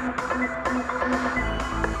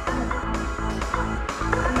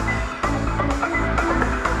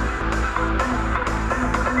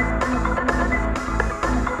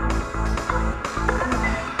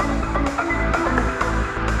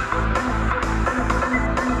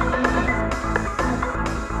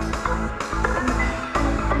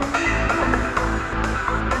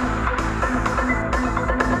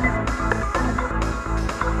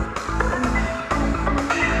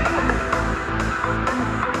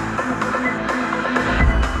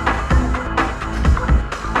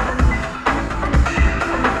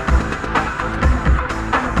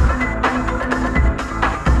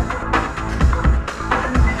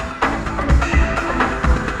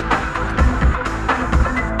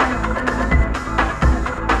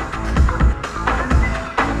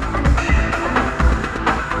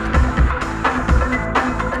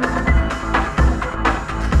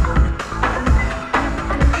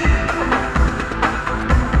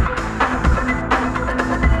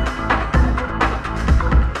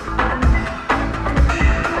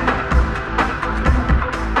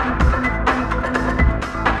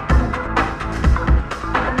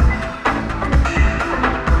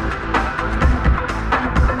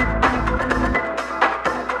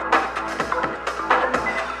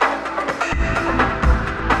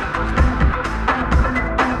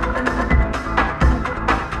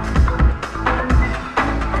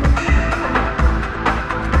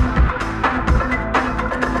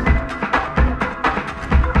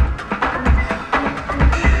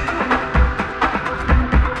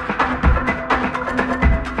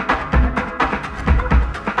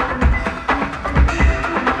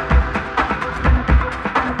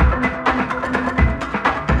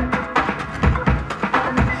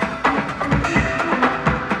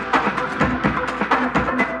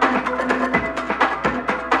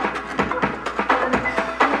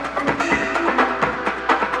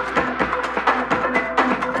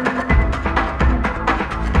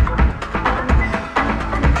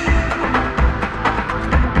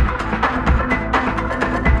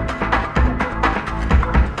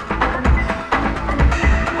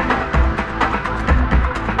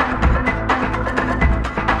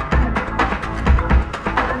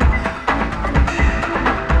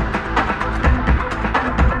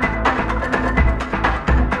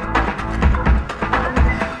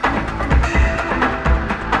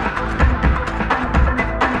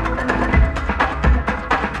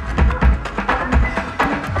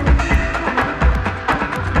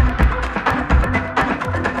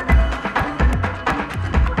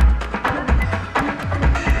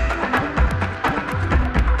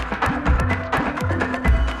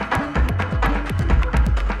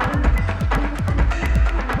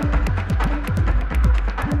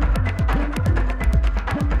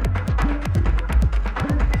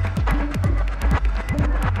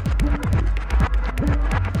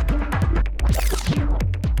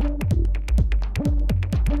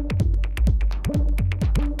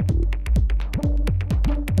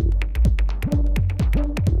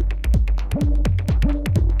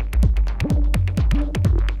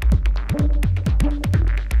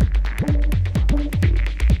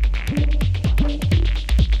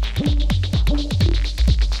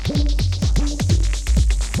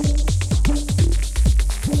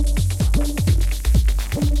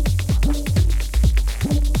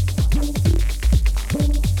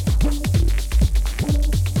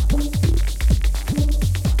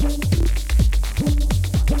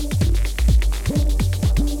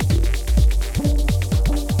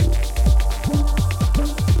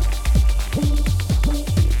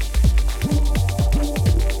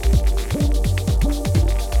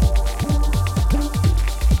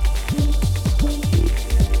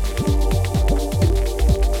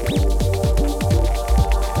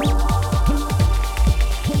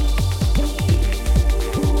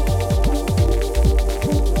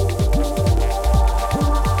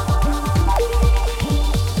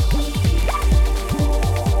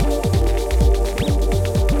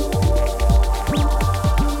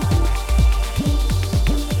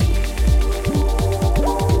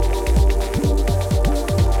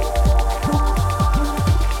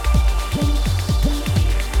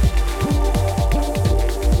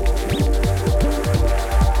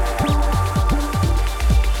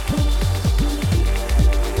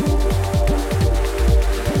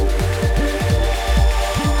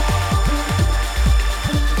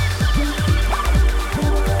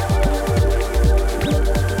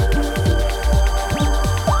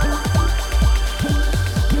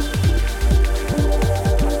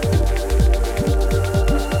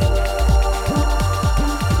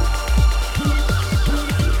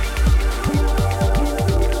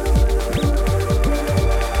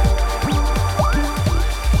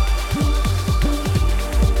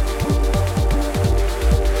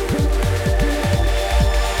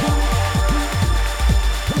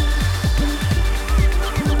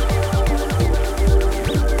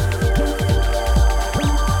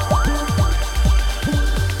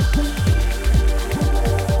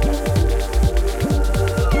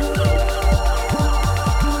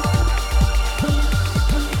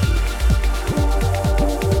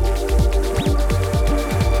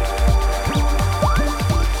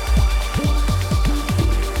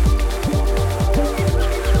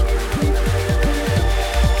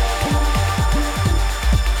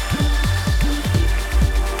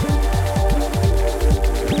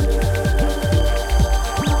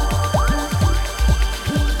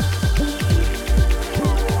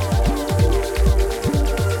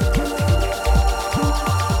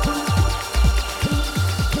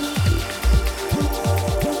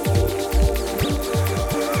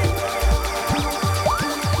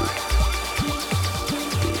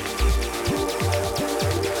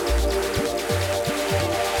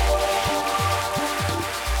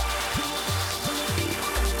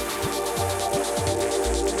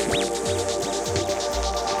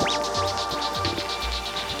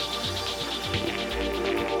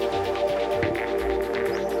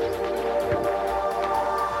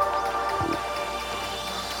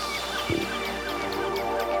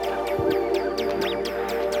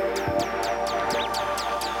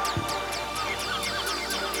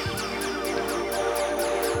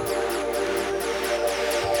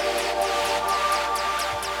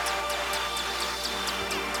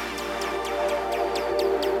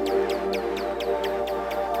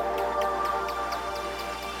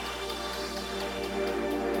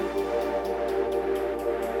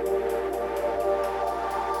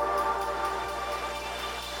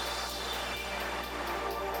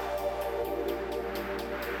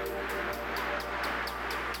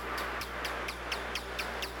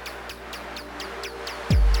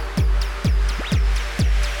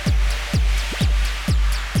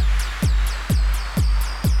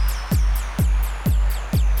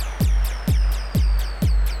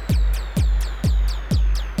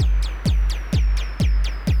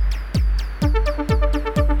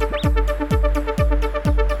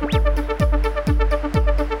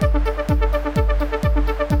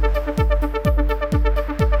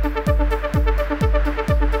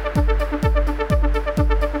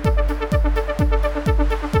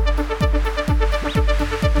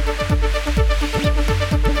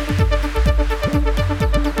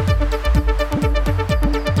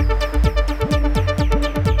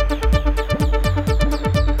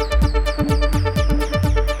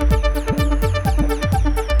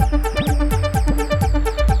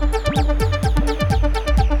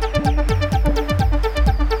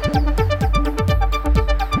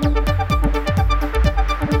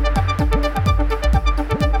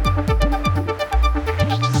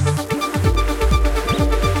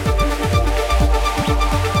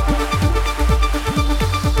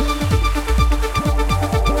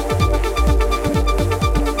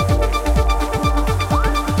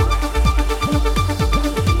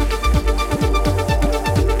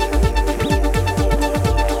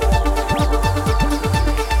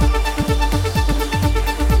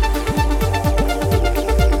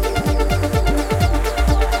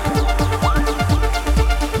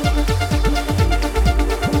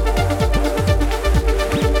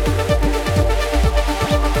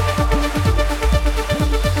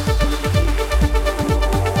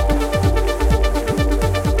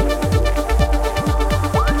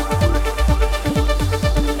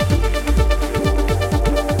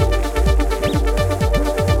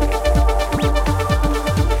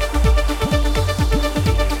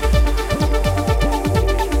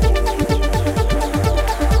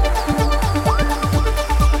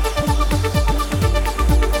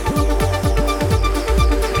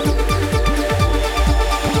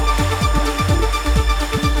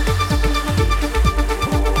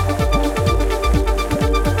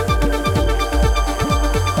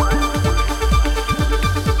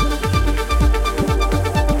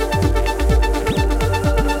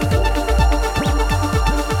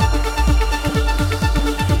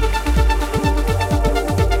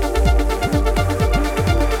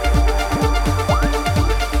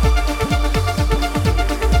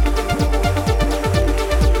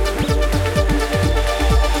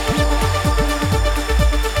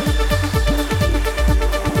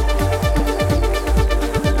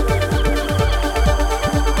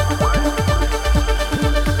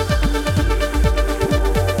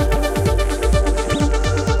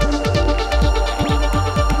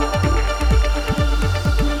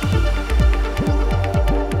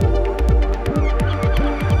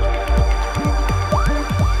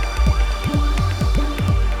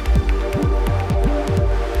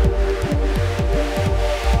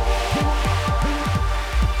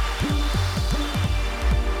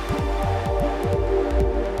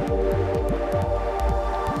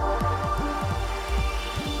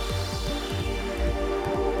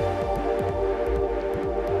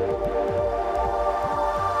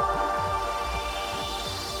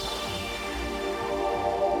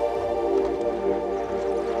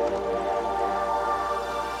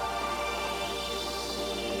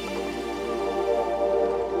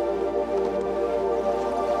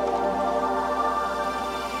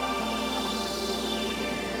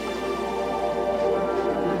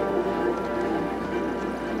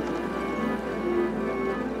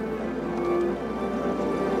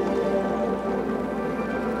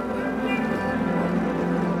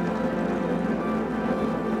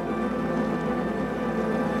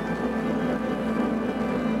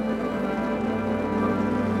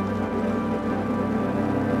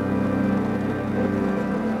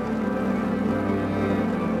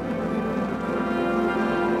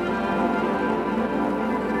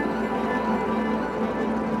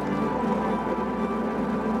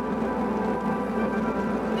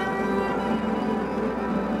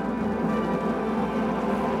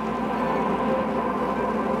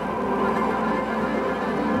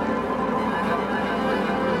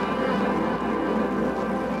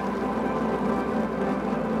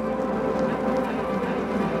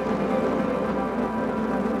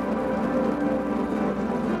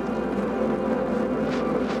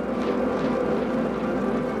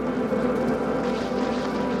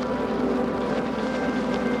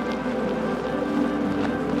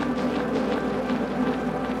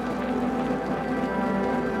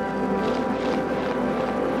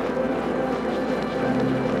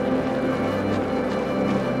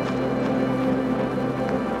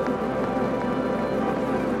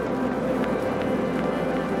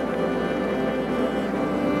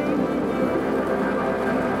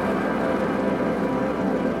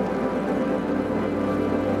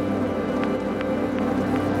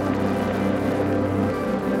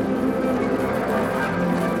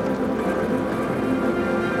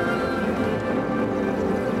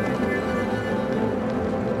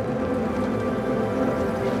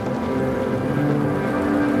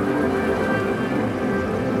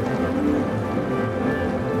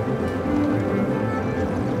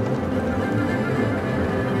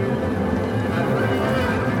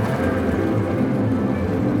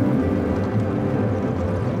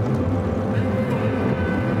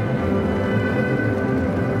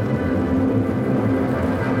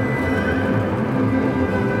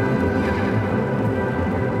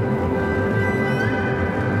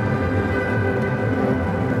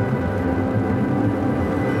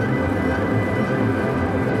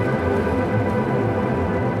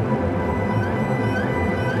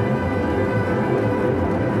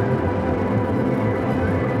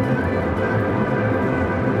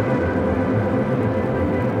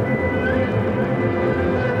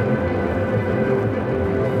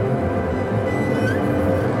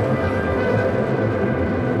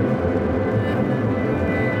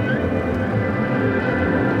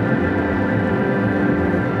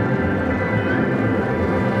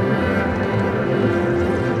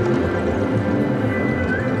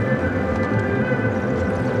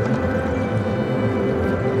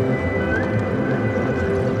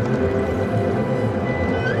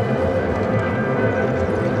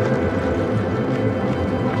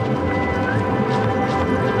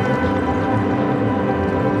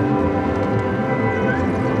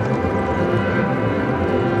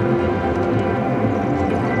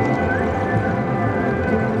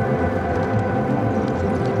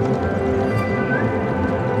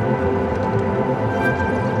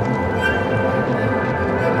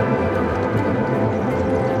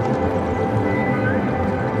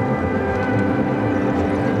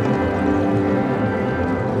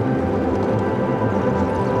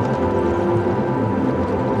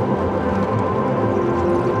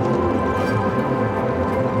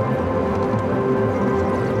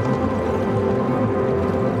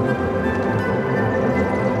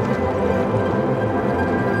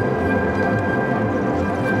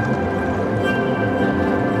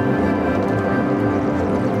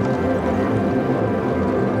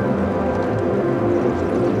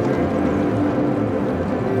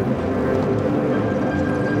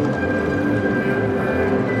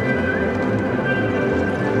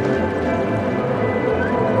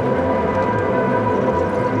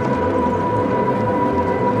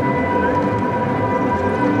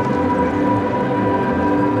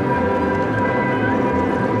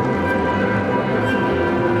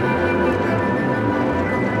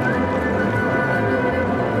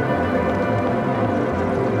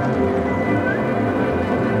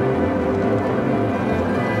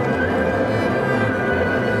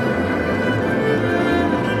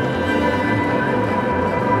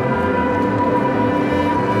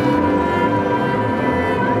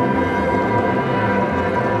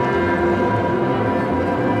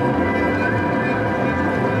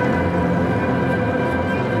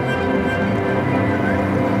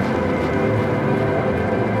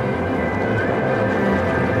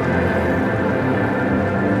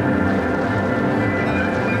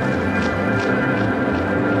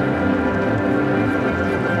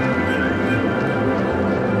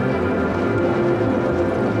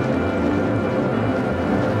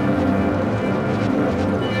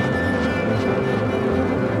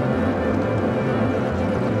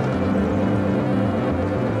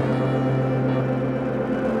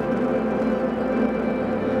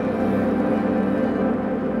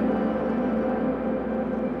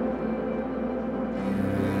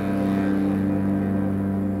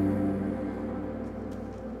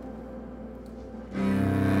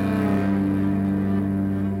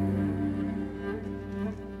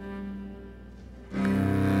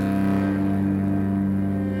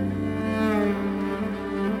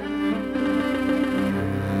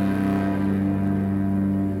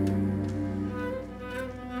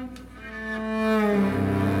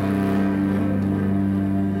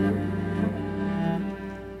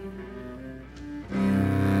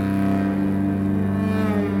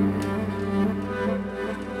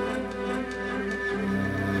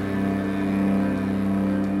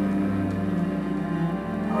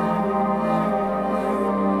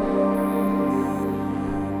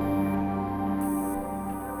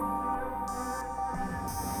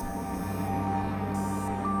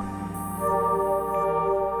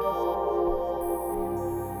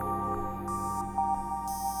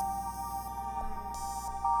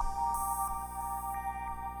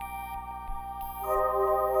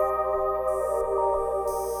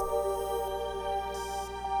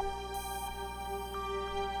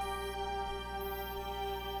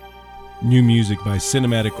 new music by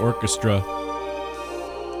Cinematic Orchestra.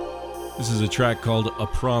 This is a track called A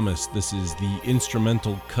Promise. This is the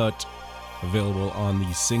instrumental cut available on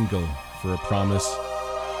the single for A Promise,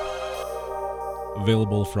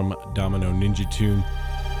 available from Domino Ninja Tune.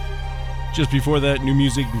 Just before that, new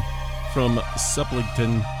music from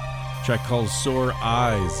Supplington, track called Sore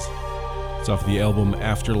Eyes. It's off the album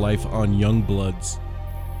Afterlife on Youngbloods.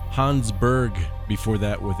 Hans Berg before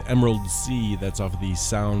that with Emerald Sea, that's off the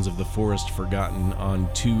Sounds of the Forest Forgotten on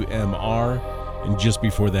 2MR. And just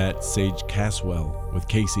before that, Sage Caswell with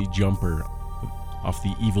Casey Jumper off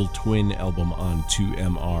the Evil Twin album on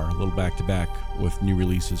 2MR. A little back-to-back with new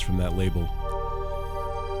releases from that label.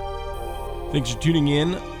 Thanks for tuning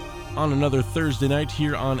in on another Thursday night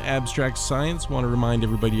here on Abstract Science. Want to remind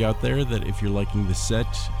everybody out there that if you're liking the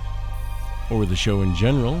set or the show in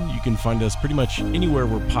general, you can find us pretty much anywhere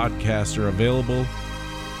where podcasts are available.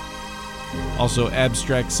 Also,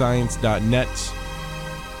 abstractscience.net,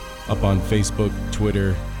 up on Facebook,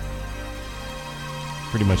 Twitter,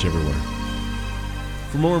 pretty much everywhere.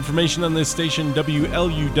 For more information on this station,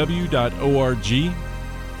 wluw.org.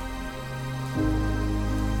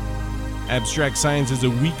 Abstract Science is a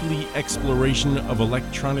weekly exploration of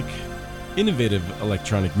innovative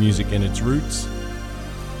electronic music and its roots.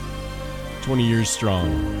 20 years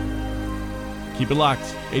strong. Keep it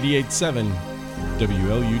locked, 88.7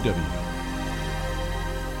 WLUW.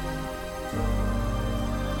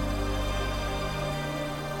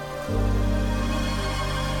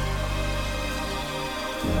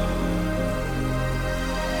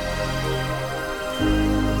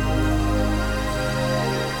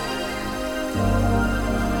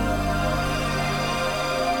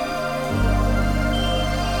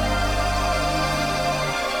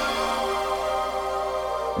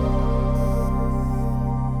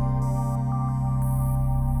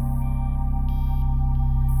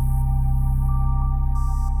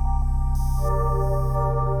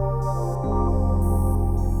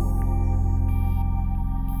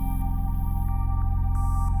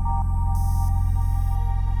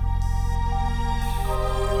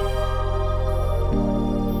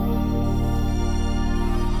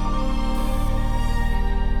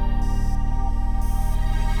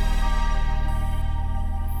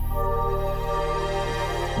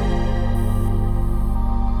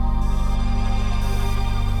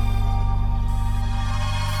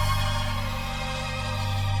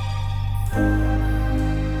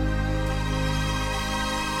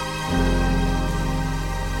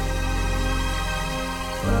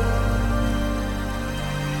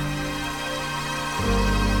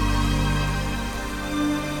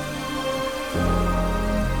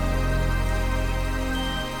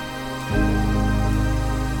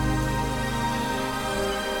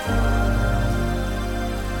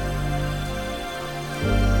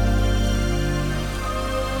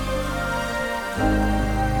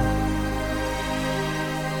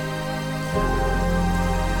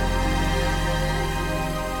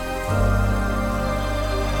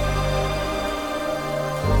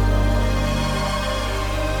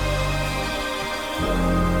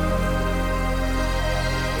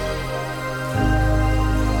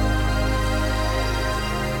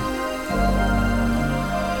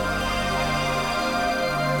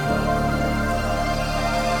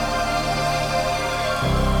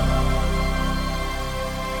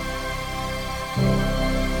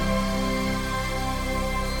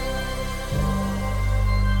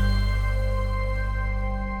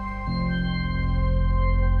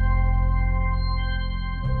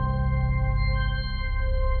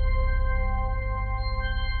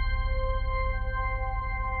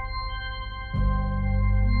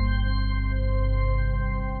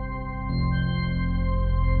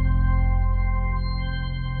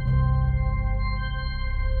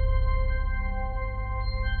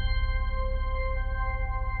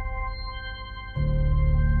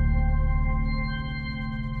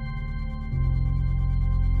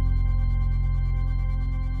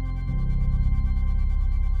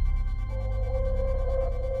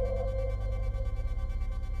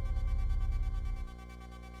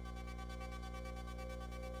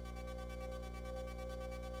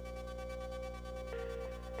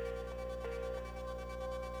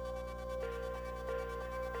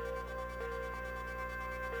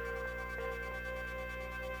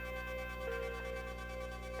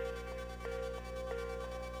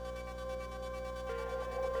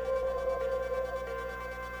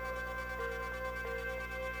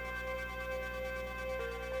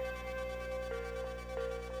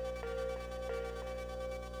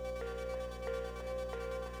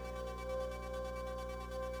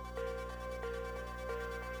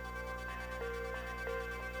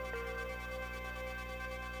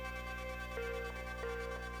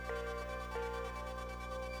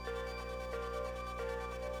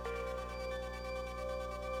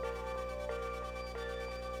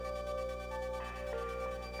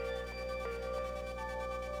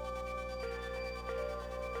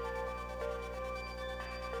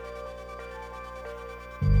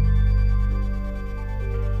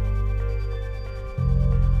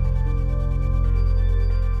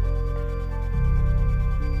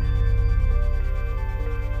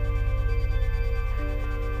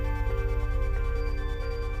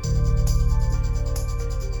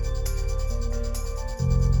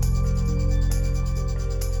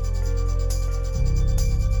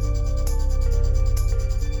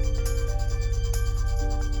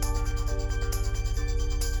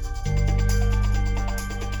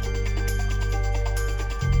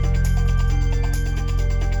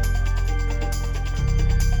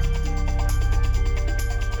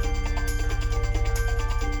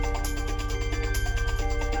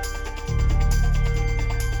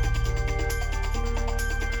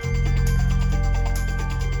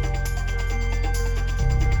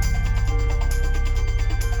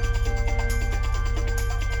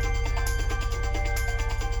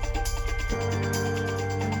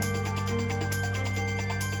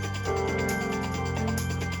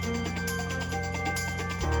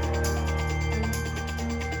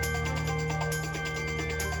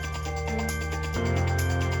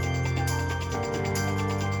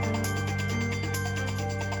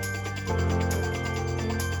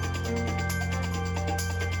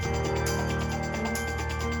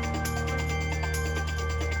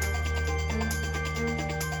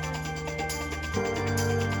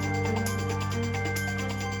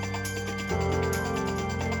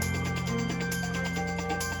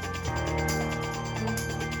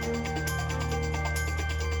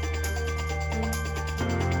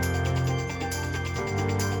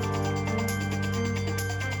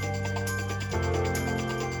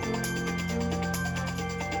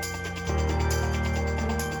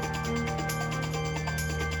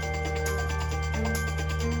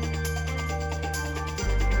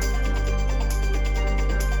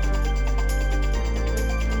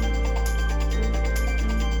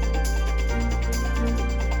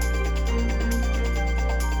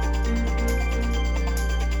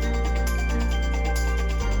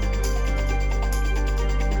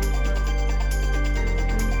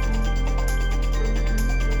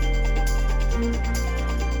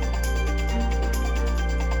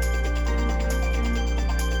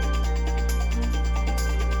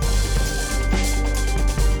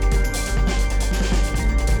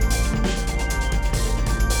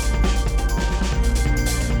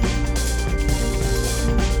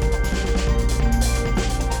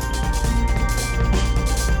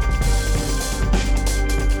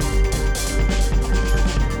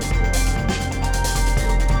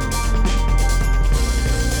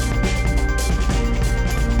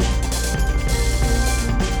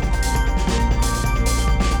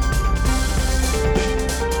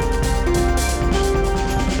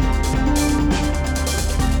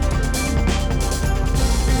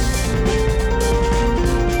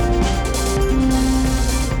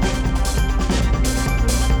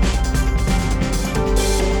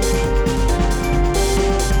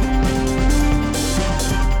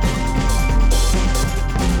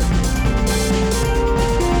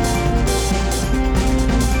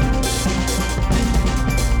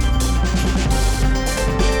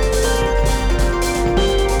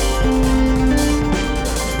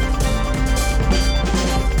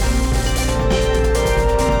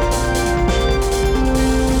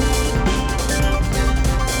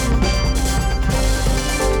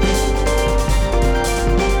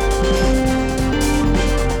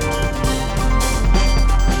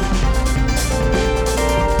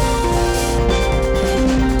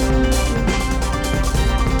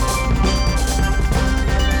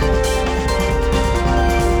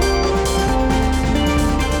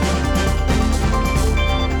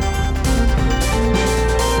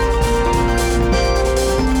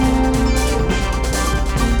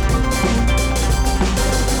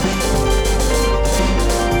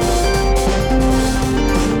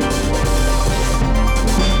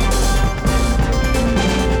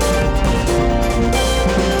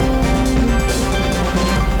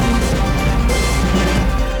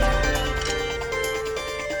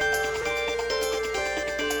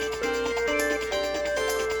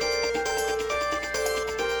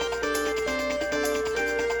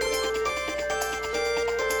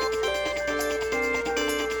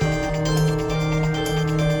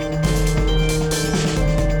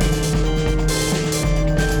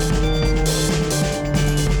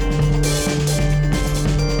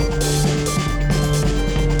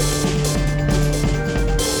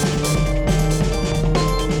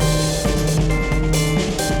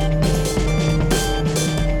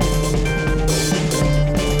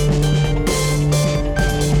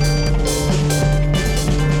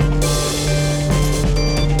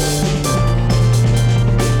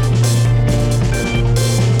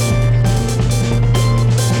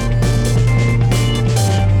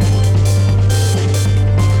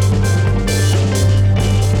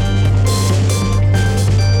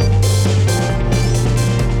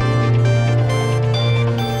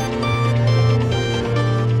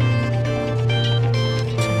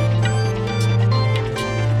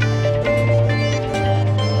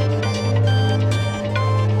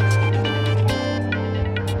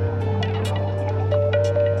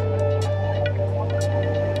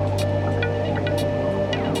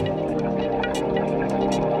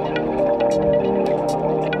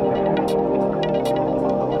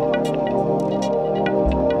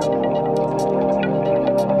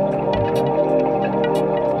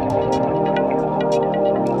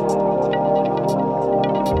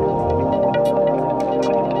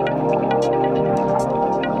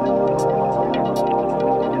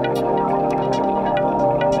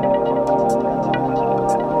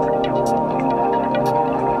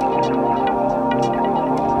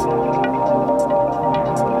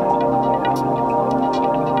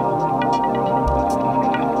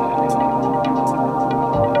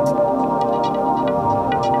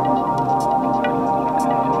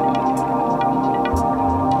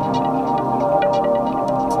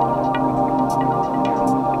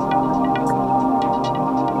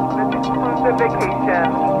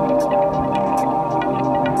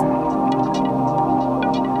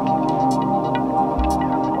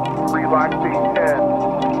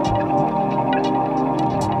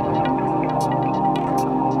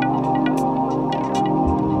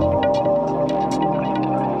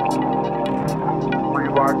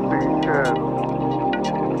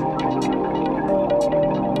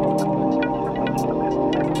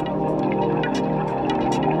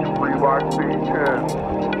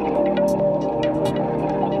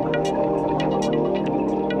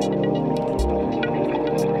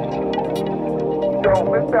 Don't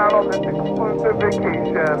miss out on this exclusive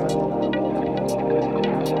vacation.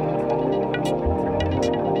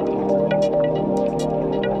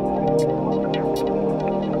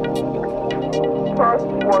 Press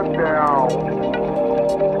one down.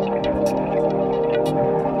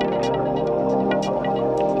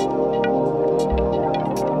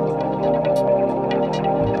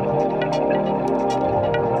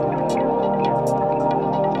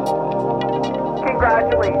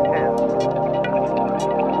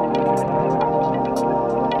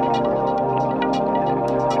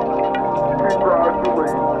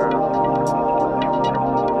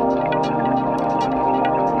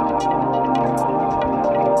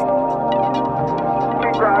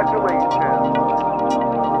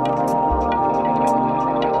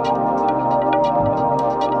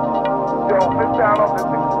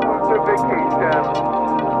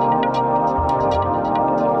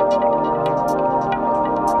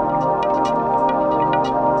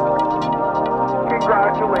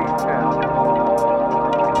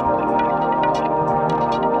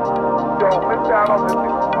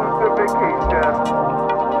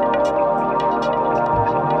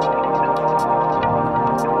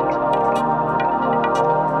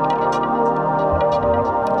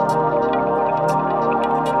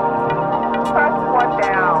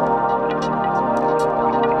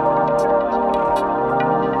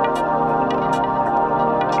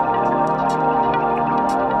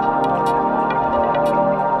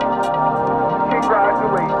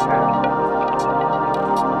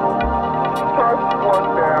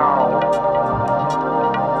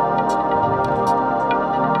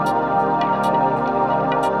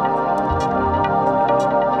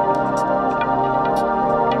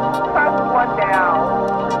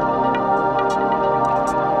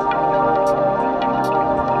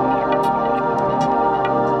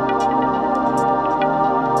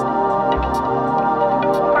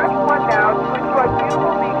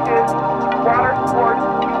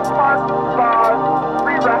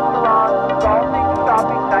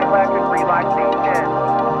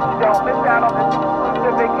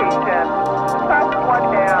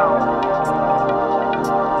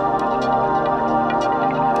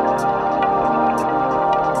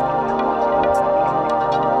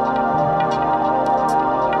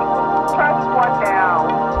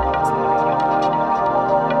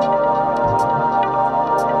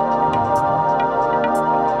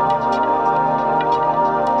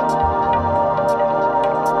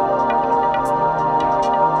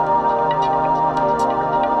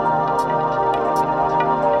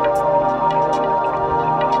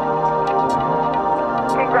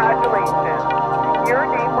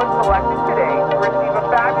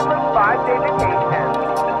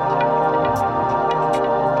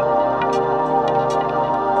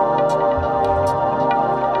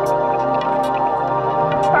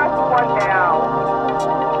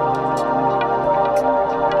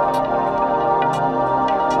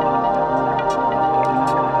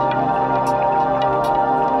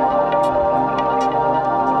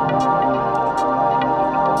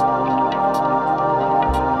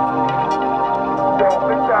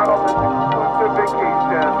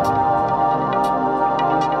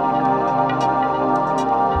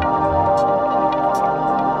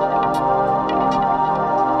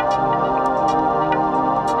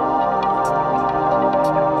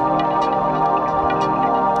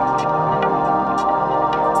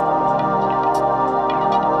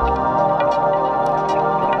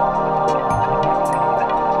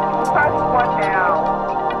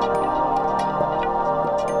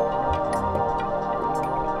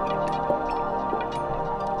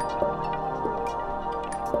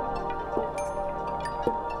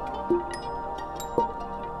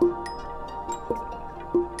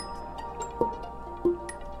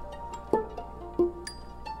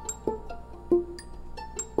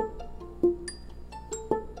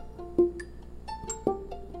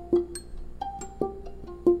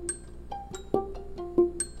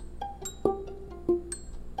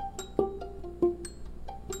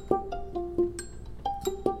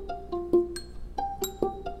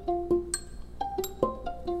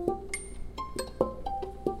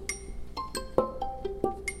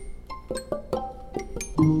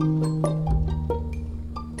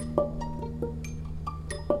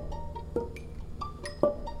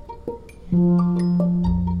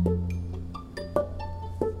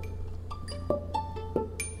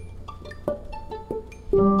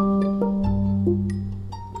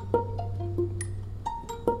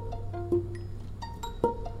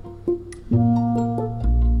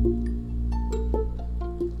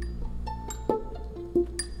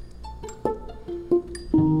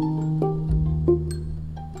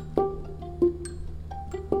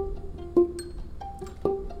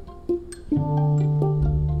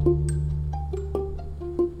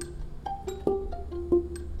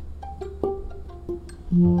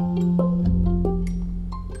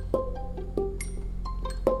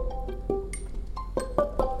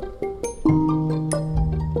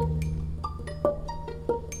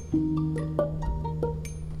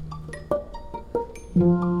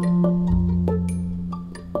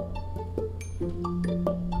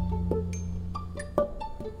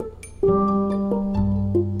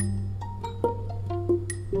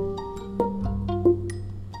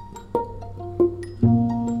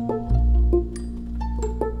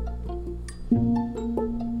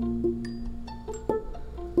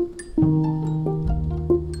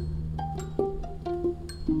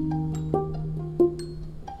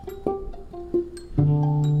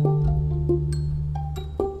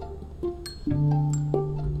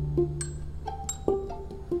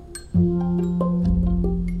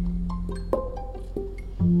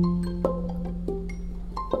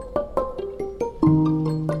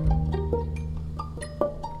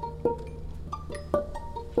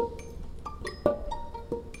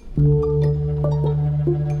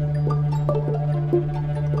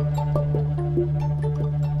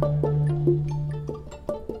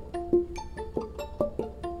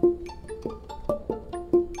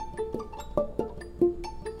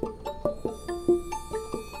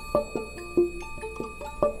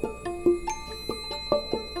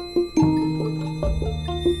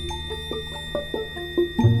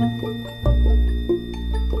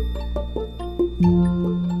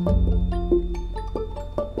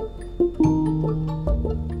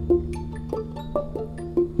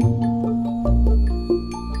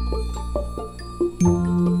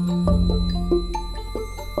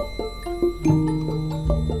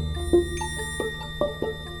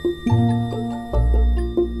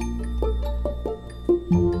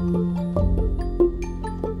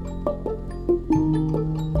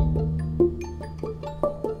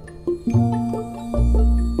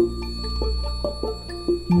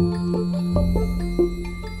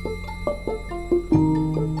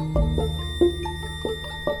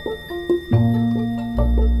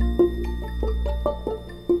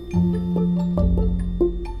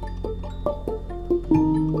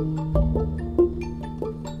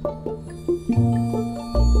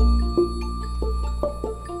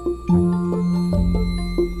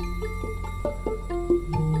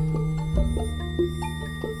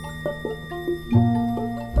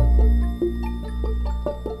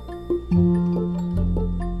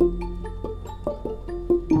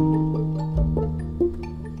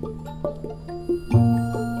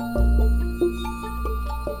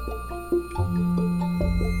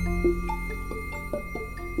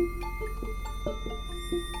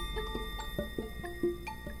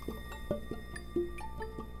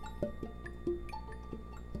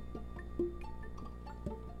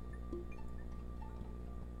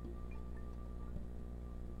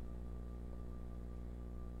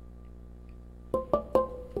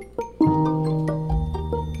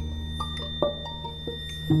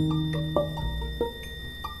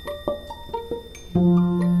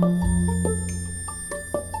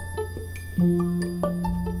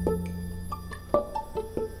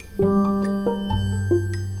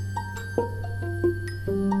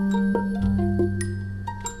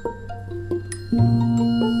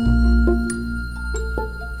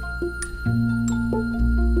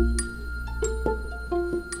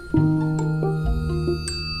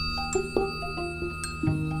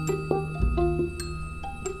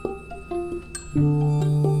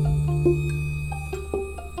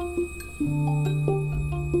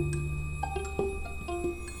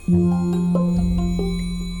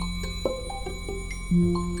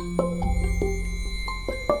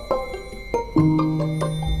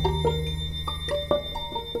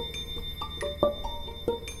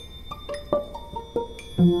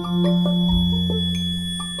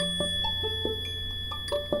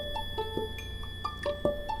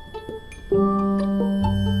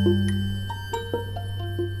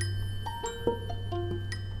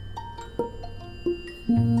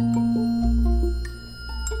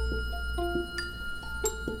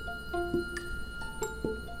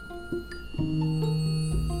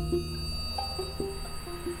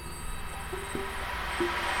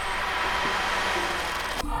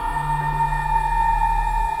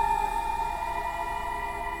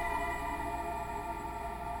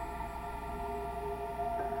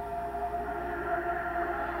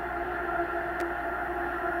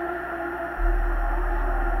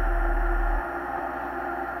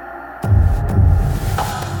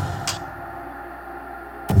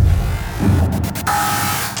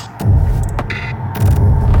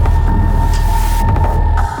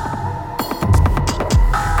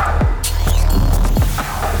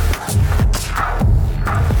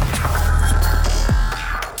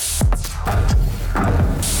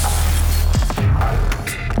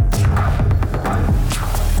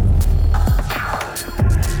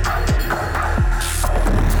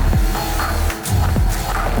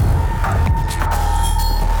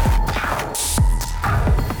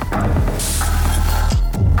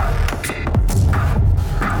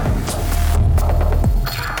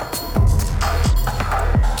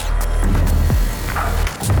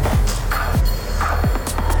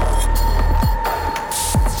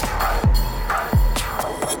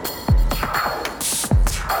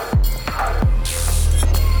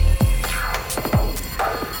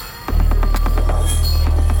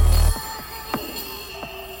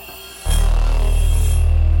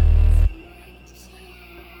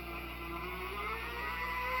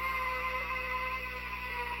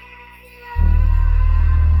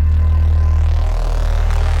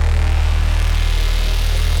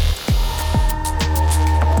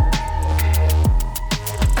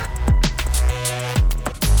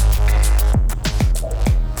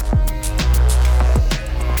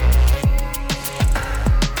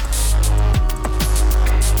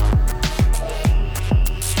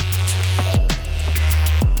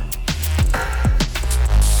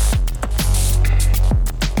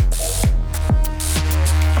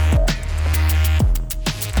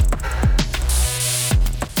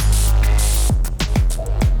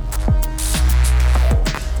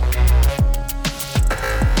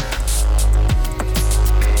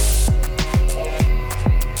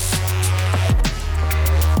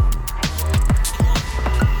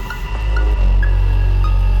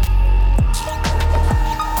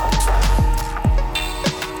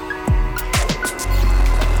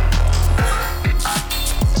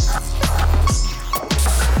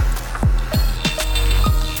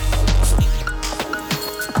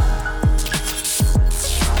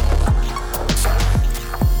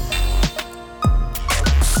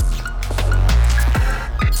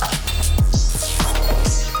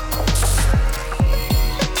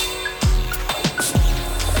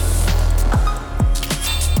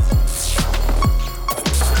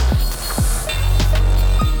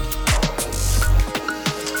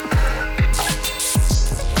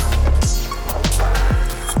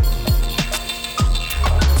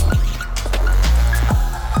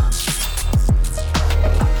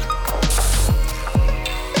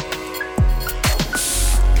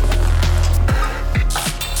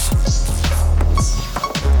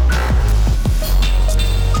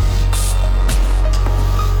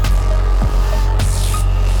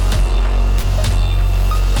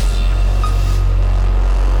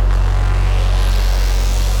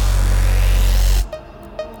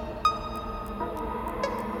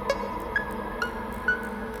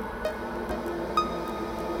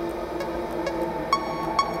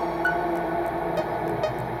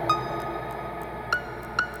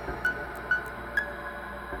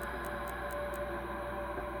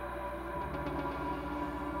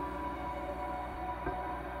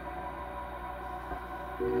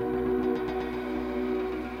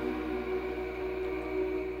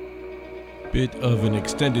 Bit of an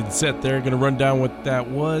extended set there. Gonna run down what that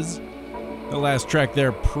was. The last track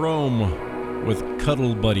there, Prom with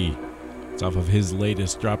Cuddle Buddy. It's off of his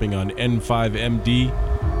latest, dropping on N5MD,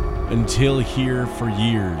 Until Here for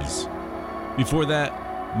Years. Before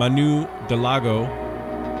that, Manu Delago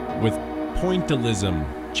with Pointillism,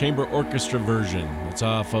 Chamber Orchestra version. It's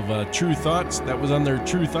off of True Thoughts. That was on their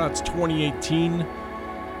True Thoughts 2018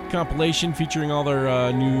 compilation featuring all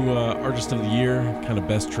their new Artist of the Year, kind of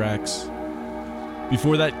best tracks.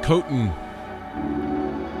 Before that, Coton,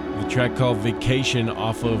 the track called Vacation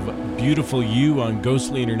off of Beautiful You on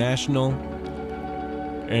Ghostly International,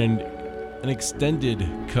 and an extended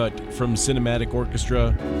cut from Cinematic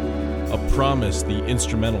Orchestra, A Promise, the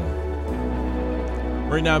instrumental.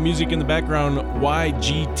 Right now, music in the background,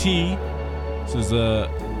 YGT. This is a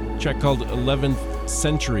track called 11th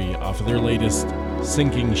Century off of their latest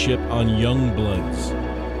Sinking Ship on Youngbloods.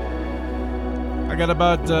 I got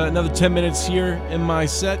about another 10 minutes here in my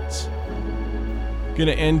set.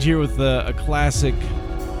 Gonna end here with a classic.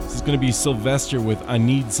 This is gonna be Sylvester with I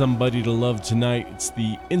Need Somebody to Love Tonight. It's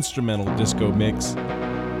the instrumental disco mix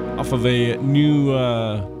off of a new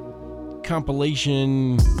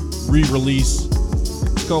compilation re-release.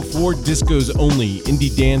 It's called For Discos Only,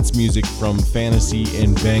 indie dance music from Fantasy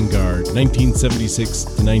and Vanguard, 1976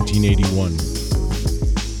 to 1981.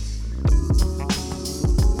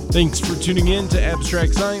 Thanks for tuning in to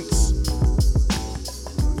Abstract Science.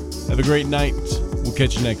 Have a great night. We'll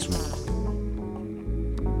catch you next week.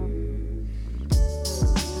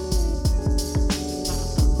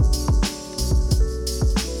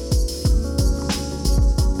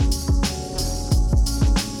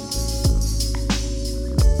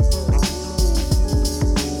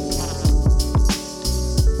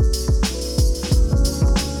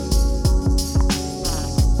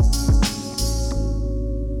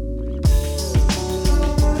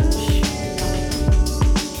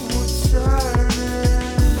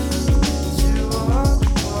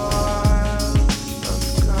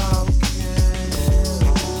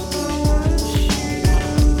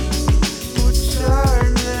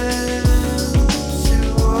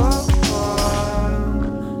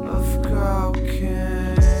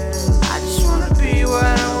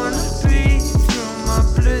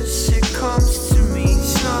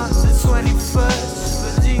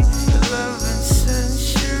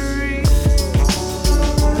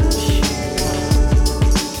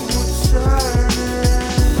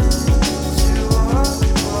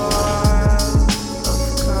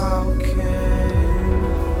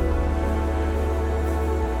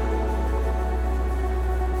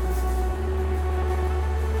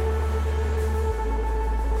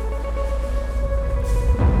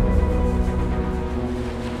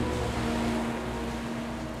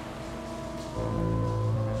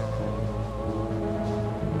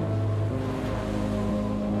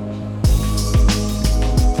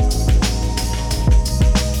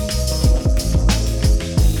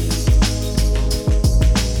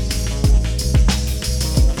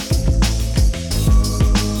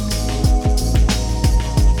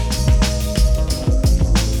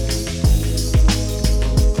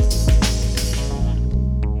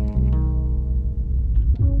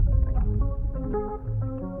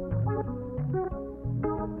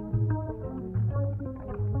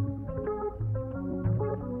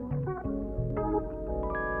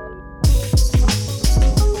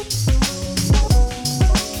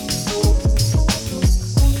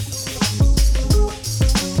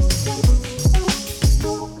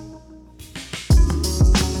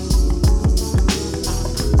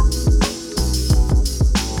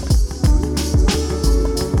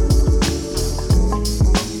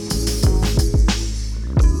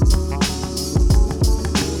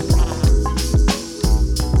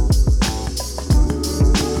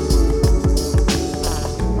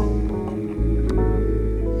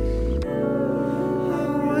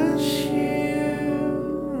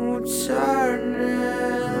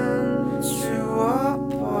 Turning to a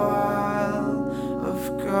pile of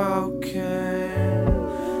cocaine.